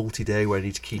that's multi-day where I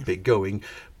need to keep it going.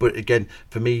 But again,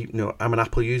 for me, I'm an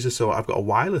Apple user, so I've got a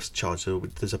wireless charger.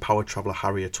 There's a Power Traveler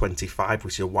Harrier 25,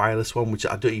 which is a wireless one, which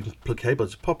I don't even plug cable,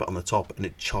 just pop it on the top and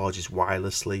it charges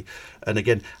wirelessly. And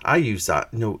again, I use that.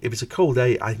 If it's a cold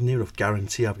day, I near enough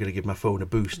guarantee I'm going to give my phone a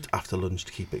boost after lunch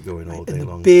to keep it going all day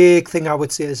long. The big thing I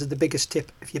would say is the biggest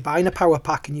tip: if you're buying a power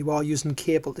pack and you are using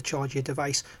cable to charge your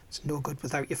device, it's no good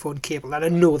without your phone cable. And I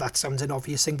know that sounds an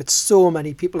obvious thing, but so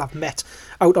many people I've met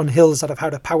out on hills that have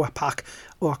had a power pack.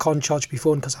 I can't charge my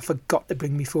phone because I forgot to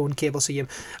bring my phone cable. So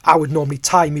I would normally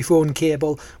tie my phone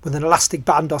cable with an elastic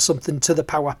band or something to the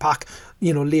power pack,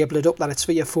 label it up that it's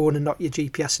for your phone and not your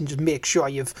GPS, and just make sure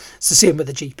it's the same with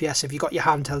the GPS. If you've got your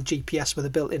handheld GPS with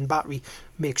a built-in battery,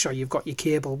 make sure you've got your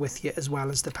cable with you as well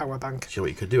as the power bank. Sure,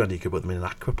 what you could do, Andy, you could put them in an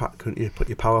aqua pack, couldn't you? Put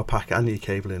your power pack and your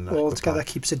cable in an all together,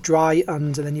 keeps it dry,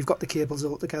 and then you've got the cables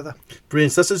all together.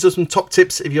 Brilliant. So that's just some top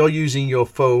tips if you're using your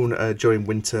phone during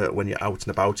winter when you're out and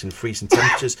about in freezing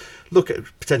temperatures. Look at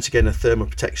potentially getting a thermal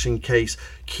protection case.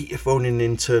 Keep your phone in an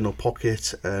internal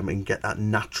pocket and get that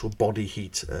natural body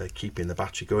heat keeping the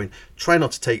battery going. Try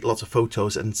not to take lots of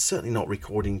photos and certainly not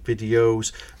recording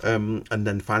videos. And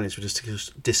then finally, as we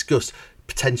just discussed,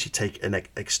 potentially take an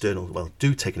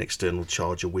external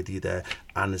charger with you there,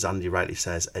 and as Andy rightly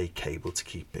says, a cable to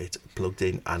keep it plugged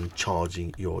in and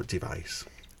charging your device.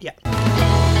 Yeah.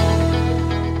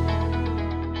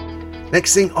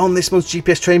 Next thing on this month's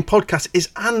GPS Training Podcast is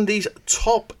Andy's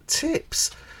top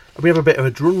tips. And we have a bit of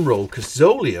a drum roll because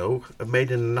Zoleo have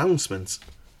made an announcement,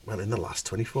 in the last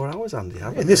 24 hours, Andy,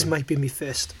 haven't they? And this might be my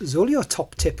first Zoleo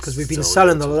top tip because we've been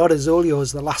selling a lot of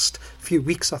Zoleos the last few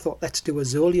weeks. I thought, let's do a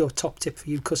Zoleo top tip for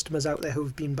you customers out there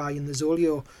who've been buying the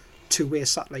Zoleo two-way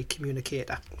satellite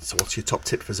communicator. So what's your top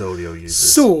tip for Zoleo users?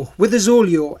 So, with the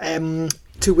Zoleo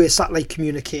two-way satellite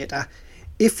communicator,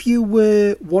 if you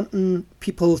were wanting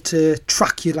people to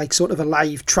track you like sort of a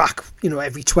live track,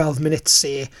 every 12 minutes,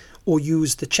 say, or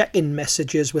use the check-in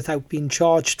messages without being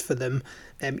charged for them,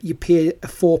 you pay a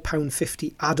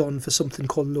 £4.50 add-on for something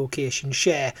called Location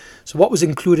Share. So what was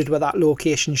included with that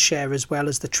Location Share as well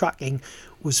as the tracking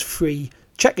was free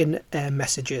check-in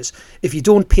messages. If you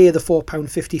don't pay the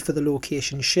 £4.50 for the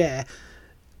Location Share,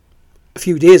 a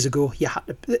few days ago,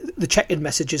 the check-in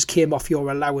messages came off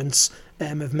your allowance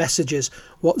of messages.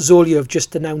 What Zoleo have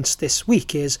just announced this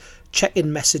week is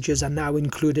check-in messages are now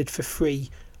included for free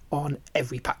on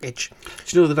every package.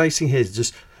 Do you know, the nice thing here is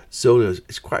just Zoleo,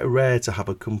 it's quite rare to have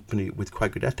a company with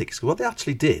quite good ethics. What they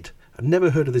actually did, I've never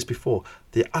heard of this before,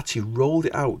 they actually rolled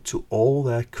it out to all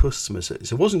their customers. So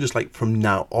it wasn't just like from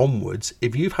now onwards.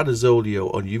 If you've had a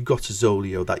Zoleo or you've got a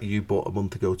Zoleo that you bought a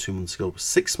month ago, 2 months ago,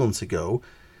 6 months ago,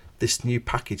 this new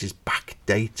package is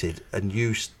backdated and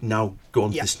you now go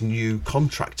on this new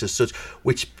contract as such,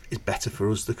 which is better for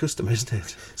us, the customer, isn't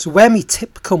it? So where my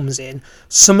tip comes in,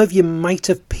 some of you might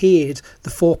have paid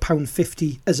the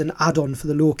 £4.50 as an add-on for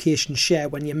the Location Share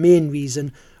when your main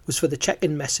reason was for the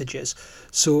check-in messages.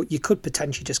 So you could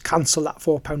potentially just cancel that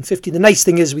 £4.50. The nice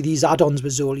thing is with these add-ons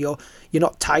with Zoleo, you're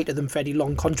not tied to them for any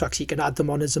long contracts. You can add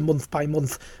them on as a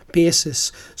month-by-month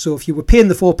basis. So if you were paying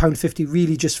the £4.50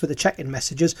 really just for the check-in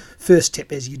messages, first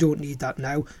tip is you don't need that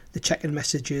now. The check-in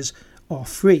messages are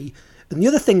free. And the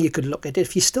other thing you could look at,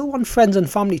 if you still want friends and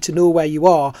family to know where you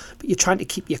are, but you're trying to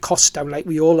keep your costs down like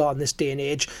we all are in this day and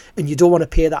age, and you don't want to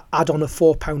pay that add-on of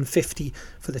 £4.50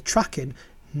 for the tracking,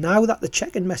 now that the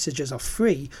check-in messages are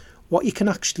free, what you can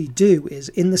actually do is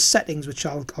in the settings, which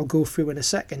I'll go through in a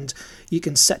second, you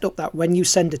can set up that when you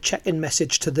send a check-in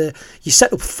message you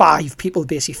set up 5 people,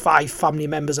 basically 5 family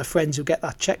members or friends who get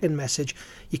that check-in message,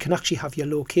 you can actually have your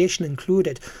location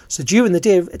included. So during the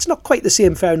day, it's not quite the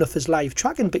same, fair enough, as live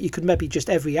tracking, but you could maybe just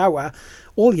every hour,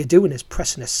 all you're doing is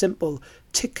pressing a simple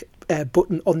tick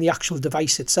button on the actual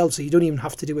device itself, so you don't even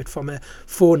have to do it from a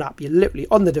phone app. You're literally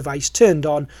on the device, turned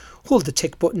on, hold the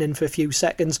tick button in for a few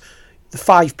seconds. The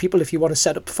 5 people, if you want to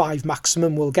set up 5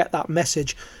 maximum, will get that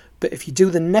message. But if you do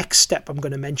the next step I'm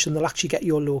going to mention, they'll actually get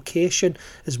your location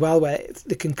as well, where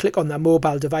they can click on their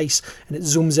mobile device and it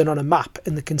zooms in on a map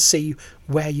and they can see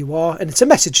where you are. And it's a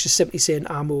message just simply saying,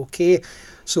 I'm okay.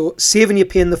 So saving you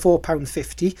paying the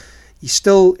 £4.50.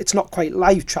 It's not quite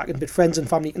live tracking, but friends and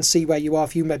family can see where you are.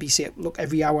 If you maybe say, look,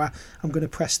 every hour I'm going to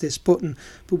press this button.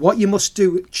 But what you must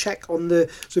do, check on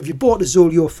so if you bought a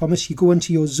Zoleo from us, you go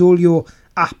into your Zoleo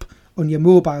app on your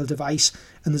mobile device,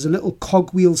 and there's a little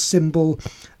cogwheel symbol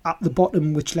at the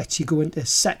bottom which lets you go into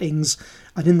settings,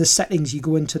 and in the settings you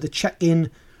go into the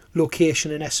check-in,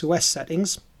 location and SOS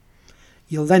settings.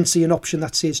 You'll then see an option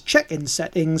that says check-in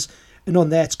settings, and on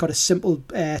there it's got a simple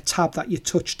tab that you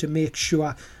touch to make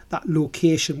sure that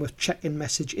location with check-in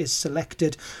message is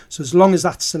selected. So as long as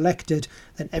that's selected,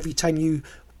 then every time you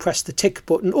press the tick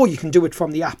button, or you can do it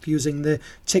from the app using the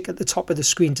tick at the top of the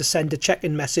screen to send a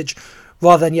check-in message,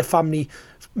 rather than your family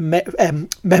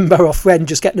member or friend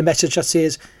just getting a message that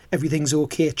says everything's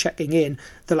okay, checking in,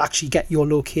 they'll actually get your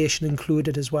location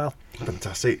included as well.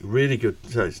 Fantastic, really good.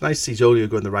 So it's nice to see Zoleo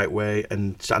going the right way,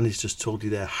 and Andy's just told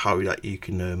you there how that you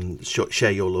can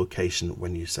share your location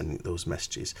when you're sending those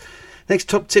messages. Next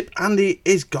top tip, Andy,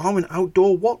 is Garmin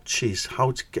outdoor watches.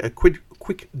 How to get a quick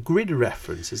grid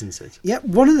reference, isn't it? Yeah,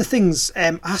 one of the things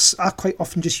I quite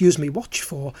often just use my watch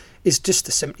for is just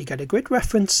to simply get a grid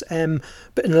reference.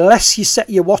 But unless you set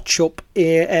your watch up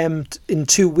in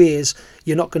 2 ways,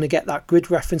 you're not going to get that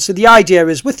grid reference. So the idea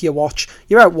is with your watch,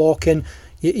 you're out walking,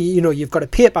 you've got a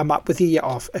paper map with you,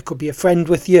 or it could be a friend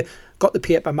with you, got the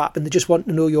paper map, and they just want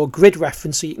to know your grid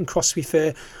reference so you can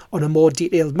cross-refer on a more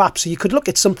detailed map. So you could look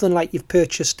at something like you've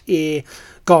purchased a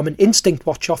Garmin Instinct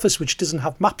watch off us, which doesn't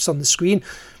have maps on the screen.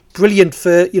 Brilliant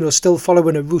for, still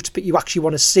following a route, but you actually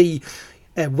want to see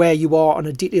where you are on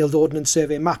a detailed Ordnance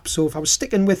Survey map. So if I was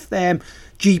sticking with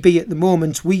GB at the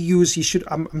moment, we use,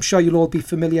 I'm sure you'll all be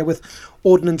familiar with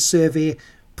Ordnance Survey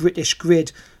British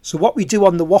Grid. So what we do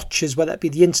on the watches, whether it be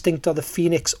the Instinct or the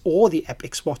Phoenix or the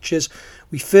Epix watches,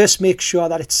 we first make sure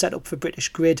that it's set up for British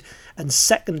Grid, and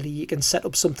secondly you can set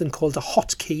up something called a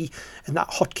hotkey, and that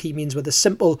hotkey means with a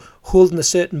simple holding a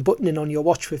certain button in on your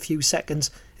watch for a few seconds,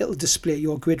 it'll display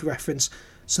your grid reference.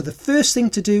 So the first thing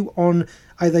to do on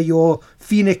either your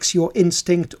Phoenix, your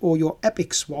Instinct or your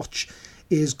Epix watch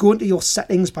is go into your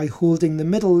settings by holding the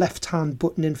middle left hand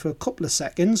button in for a couple of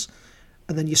seconds,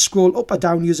 and then you scroll up or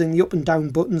down using the up and down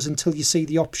buttons until you see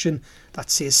the option that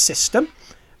says System,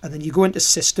 and then you go into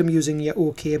System using your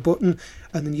OK button,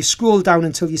 and then you scroll down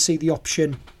until you see the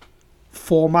option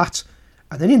Format,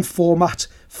 and then in Format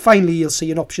finally you'll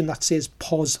see an option that says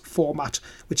POS Format,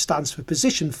 which stands for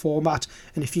Position Format.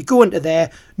 And if you go into there,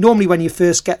 normally when you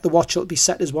first get the watch it'll be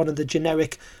set as one of the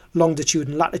generic longitude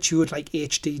and latitude like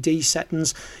HDD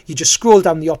settings. You just scroll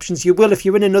down the options. You will, if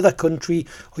you're in another country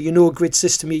or a grid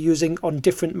system you're using on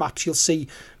different maps, you'll see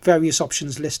various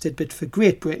options listed, but for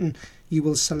Great Britain you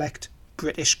will select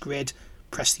British Grid,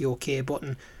 press the OK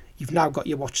button. You've now got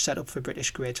your watch set up for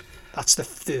British Grid. That's the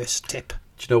first tip.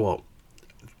 Do you know what?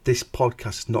 This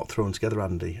podcast is not thrown together,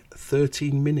 Andy.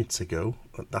 13 minutes ago,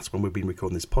 that's when we've been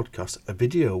recording this podcast, a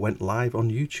video went live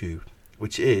on YouTube,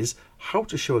 which is how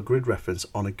to show a grid reference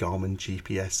on a Garmin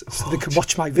GPS watch. So they can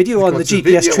watch my video on the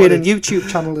GPS Training YouTube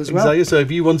channel as well. Exactly. So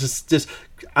if you want to just,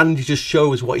 Andy just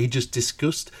show us what he just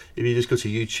discussed, if you just go to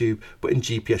YouTube, put in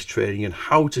GPS Training and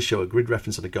how to show a grid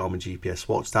reference on a Garmin GPS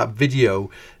watch, that video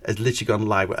has literally gone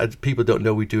live. As people don't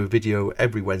know, we do a video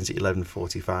every Wednesday at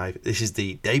 11:45. This is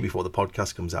the day before the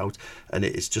podcast comes out, and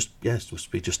it's just, it must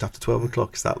be just after 12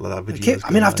 o'clock. That video.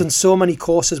 Okay. I've done so many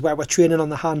courses where we're training on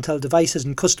the handheld devices,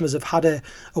 and customers have had a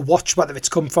watch, whether it's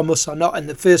come from us or not, and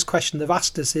the first question they've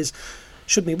asked us is,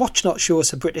 should my watch not show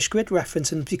us a British Grid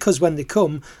reference? And because when they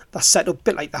come, they're set up a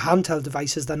bit like the handheld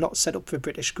devices, they're not set up for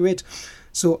British Grid.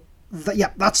 So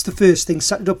that's the first thing,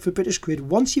 set it up for British Grid.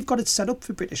 Once you've got it set up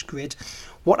for British Grid,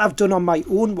 what I've done on my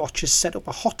own watch is set up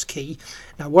a hotkey.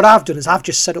 Now what I've done is I've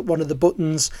just set up one of the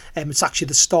buttons, it's actually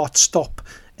the start stop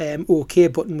OK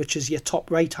button, which is your top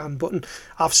right hand button.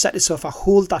 I've set it so if I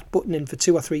hold that button in for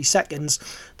 2 or 3 seconds,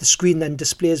 the screen then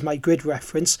displays my grid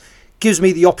reference, gives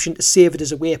me the option to save it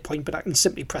as a waypoint, but I can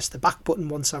simply press the back button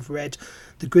once I've read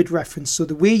the grid reference. So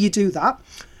the way you do that,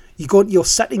 you go into your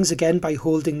settings again by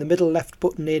holding the middle left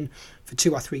button in for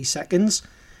 2 or 3 seconds.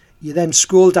 You then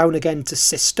scroll down again to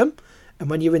System, and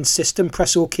when you're in System,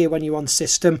 press OK when you're on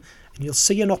System, and you'll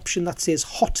see an option that says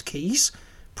Hotkeys.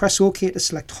 Press OK to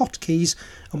select Hotkeys,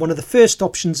 and one of the first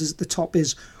options is at the top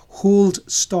is Hold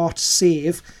Start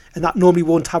Save, and that normally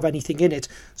won't have anything in it.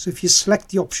 So if you select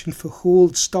the option for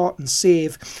Hold Start and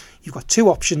Save, you've got 2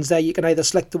 options there. You can either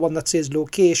select the one that says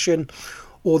Location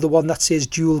or the one that says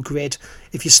Dual Grid.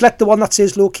 If you select the one that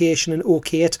says Location and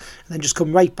OK it, and then just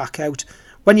come right back out,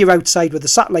 when you're outside with the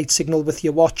satellite signal with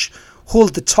your watch,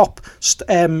 hold the top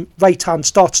right hand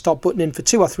start stop button in for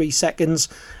 2 or 3 seconds,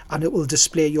 and it will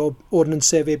display your Ordnance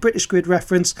Survey British Grid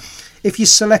reference. If you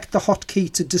select the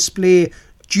hotkey to display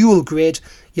Dual Grid,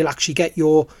 you'll actually get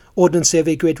your Ordnance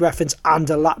Survey Grid reference and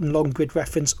a lat and long grid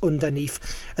reference underneath,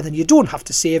 and then you don't have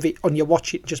to save it on your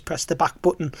watch. You can just press the back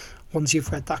button once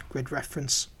you've read that grid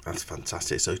reference. That's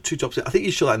fantastic. So 2 tops. I think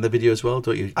you show that in the video as well,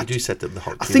 don't you? You do set up the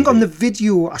hotkey. I think on the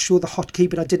video I show the hotkey,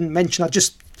 but I didn't mention. I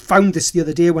just found this the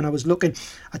other day when I was looking.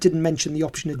 I didn't mention the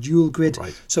option of Dual Grid.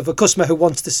 Right. So for a customer who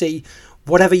wants to see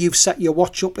whatever you've set your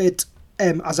watch up at,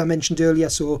 as I mentioned earlier,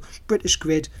 so British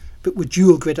Grid, but with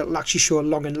Dual Grid, it'll actually show a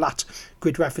long and lat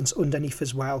grid reference underneath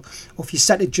as well. Or if you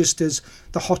set it just as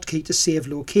the hotkey to save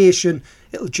location,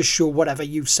 it'll just show whatever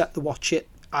you've set the watch at,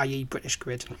 i.e. British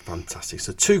Grid. Fantastic.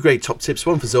 So 2 great top tips,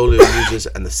 one for Zoleo users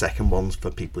and the second one's for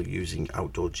people using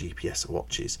outdoor GPS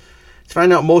watches. To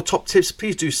find out more top tips,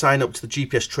 please do sign up to the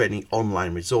GPS Training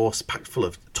online resource packed full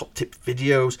of top tip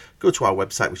videos. Go to our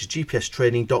website, which is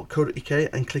gpstraining.co.uk,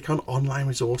 and click on online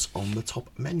resource on the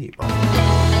top menu bar.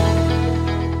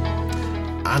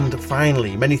 And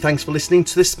finally, many thanks for listening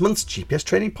to this month's GPS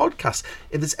Training podcast.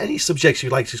 If there's any subjects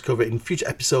you'd like to cover in future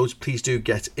episodes, please do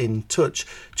get in touch.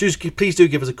 Please do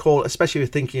give us a call, especially if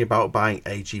you're thinking about buying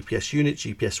a GPS unit,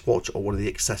 GPS watch, or one of the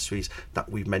accessories that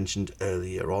we've mentioned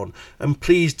earlier on. And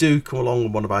please do come along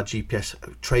with one of our GPS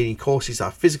training courses,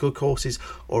 our physical courses,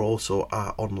 or also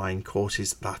our online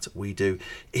courses that we do.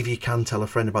 If you can tell a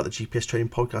friend about the GPS Training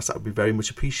podcast, that would be very much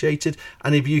appreciated.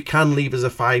 And if you can leave us a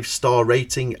 5-star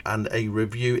rating and a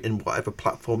review in whatever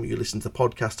platform you listen to the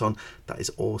podcast on, that is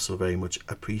also very much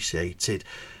appreciated.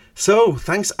 So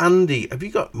thanks, Andy. Have you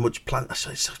got much plans?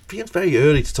 It feels very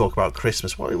early to talk about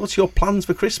Christmas. What's your plans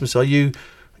for Christmas? Are you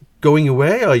going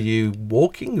away? Are you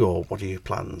walking, or what are your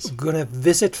plans? I'm going to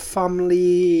visit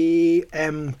family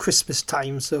Christmas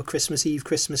time, so Christmas Eve,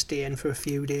 Christmas Day, and for a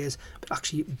few days. But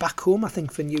actually back home, I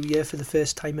think, for New Year for the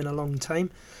first time in a long time.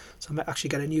 So I might actually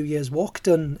get a New Year's walk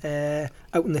done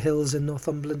out in the hills in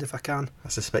Northumberland if I can. I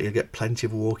suspect you'll get plenty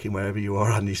of walking wherever you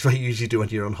are, Andy. It's what you usually do when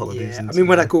you're on holidays. Yeah, I mean,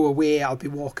 when I go away, I'll be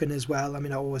walking as well. I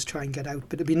mean, I always try and get out.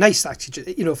 But it'd be nice,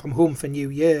 actually, if I'm home for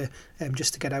New Year,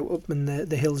 just to get out up in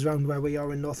the hills around where we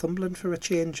are in Northumberland for a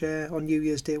change on New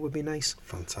Year's Day would be nice.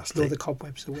 Fantastic. Blow the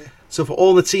cobwebs away. So for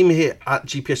all the team here at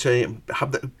GPS Training,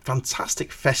 have the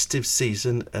fantastic festive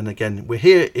season. And again, we're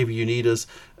here if you need us.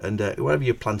 And whatever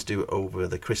you plan to do over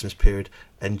the Christmas period,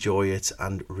 enjoy it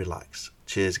and relax.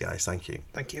 Cheers, guys. Thank you.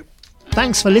 Thank you.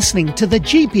 Thanks for listening to the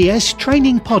GPS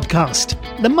Training Podcast,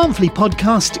 the monthly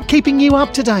podcast keeping you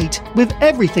up to date with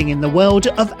everything in the world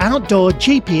of outdoor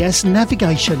GPS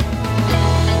navigation.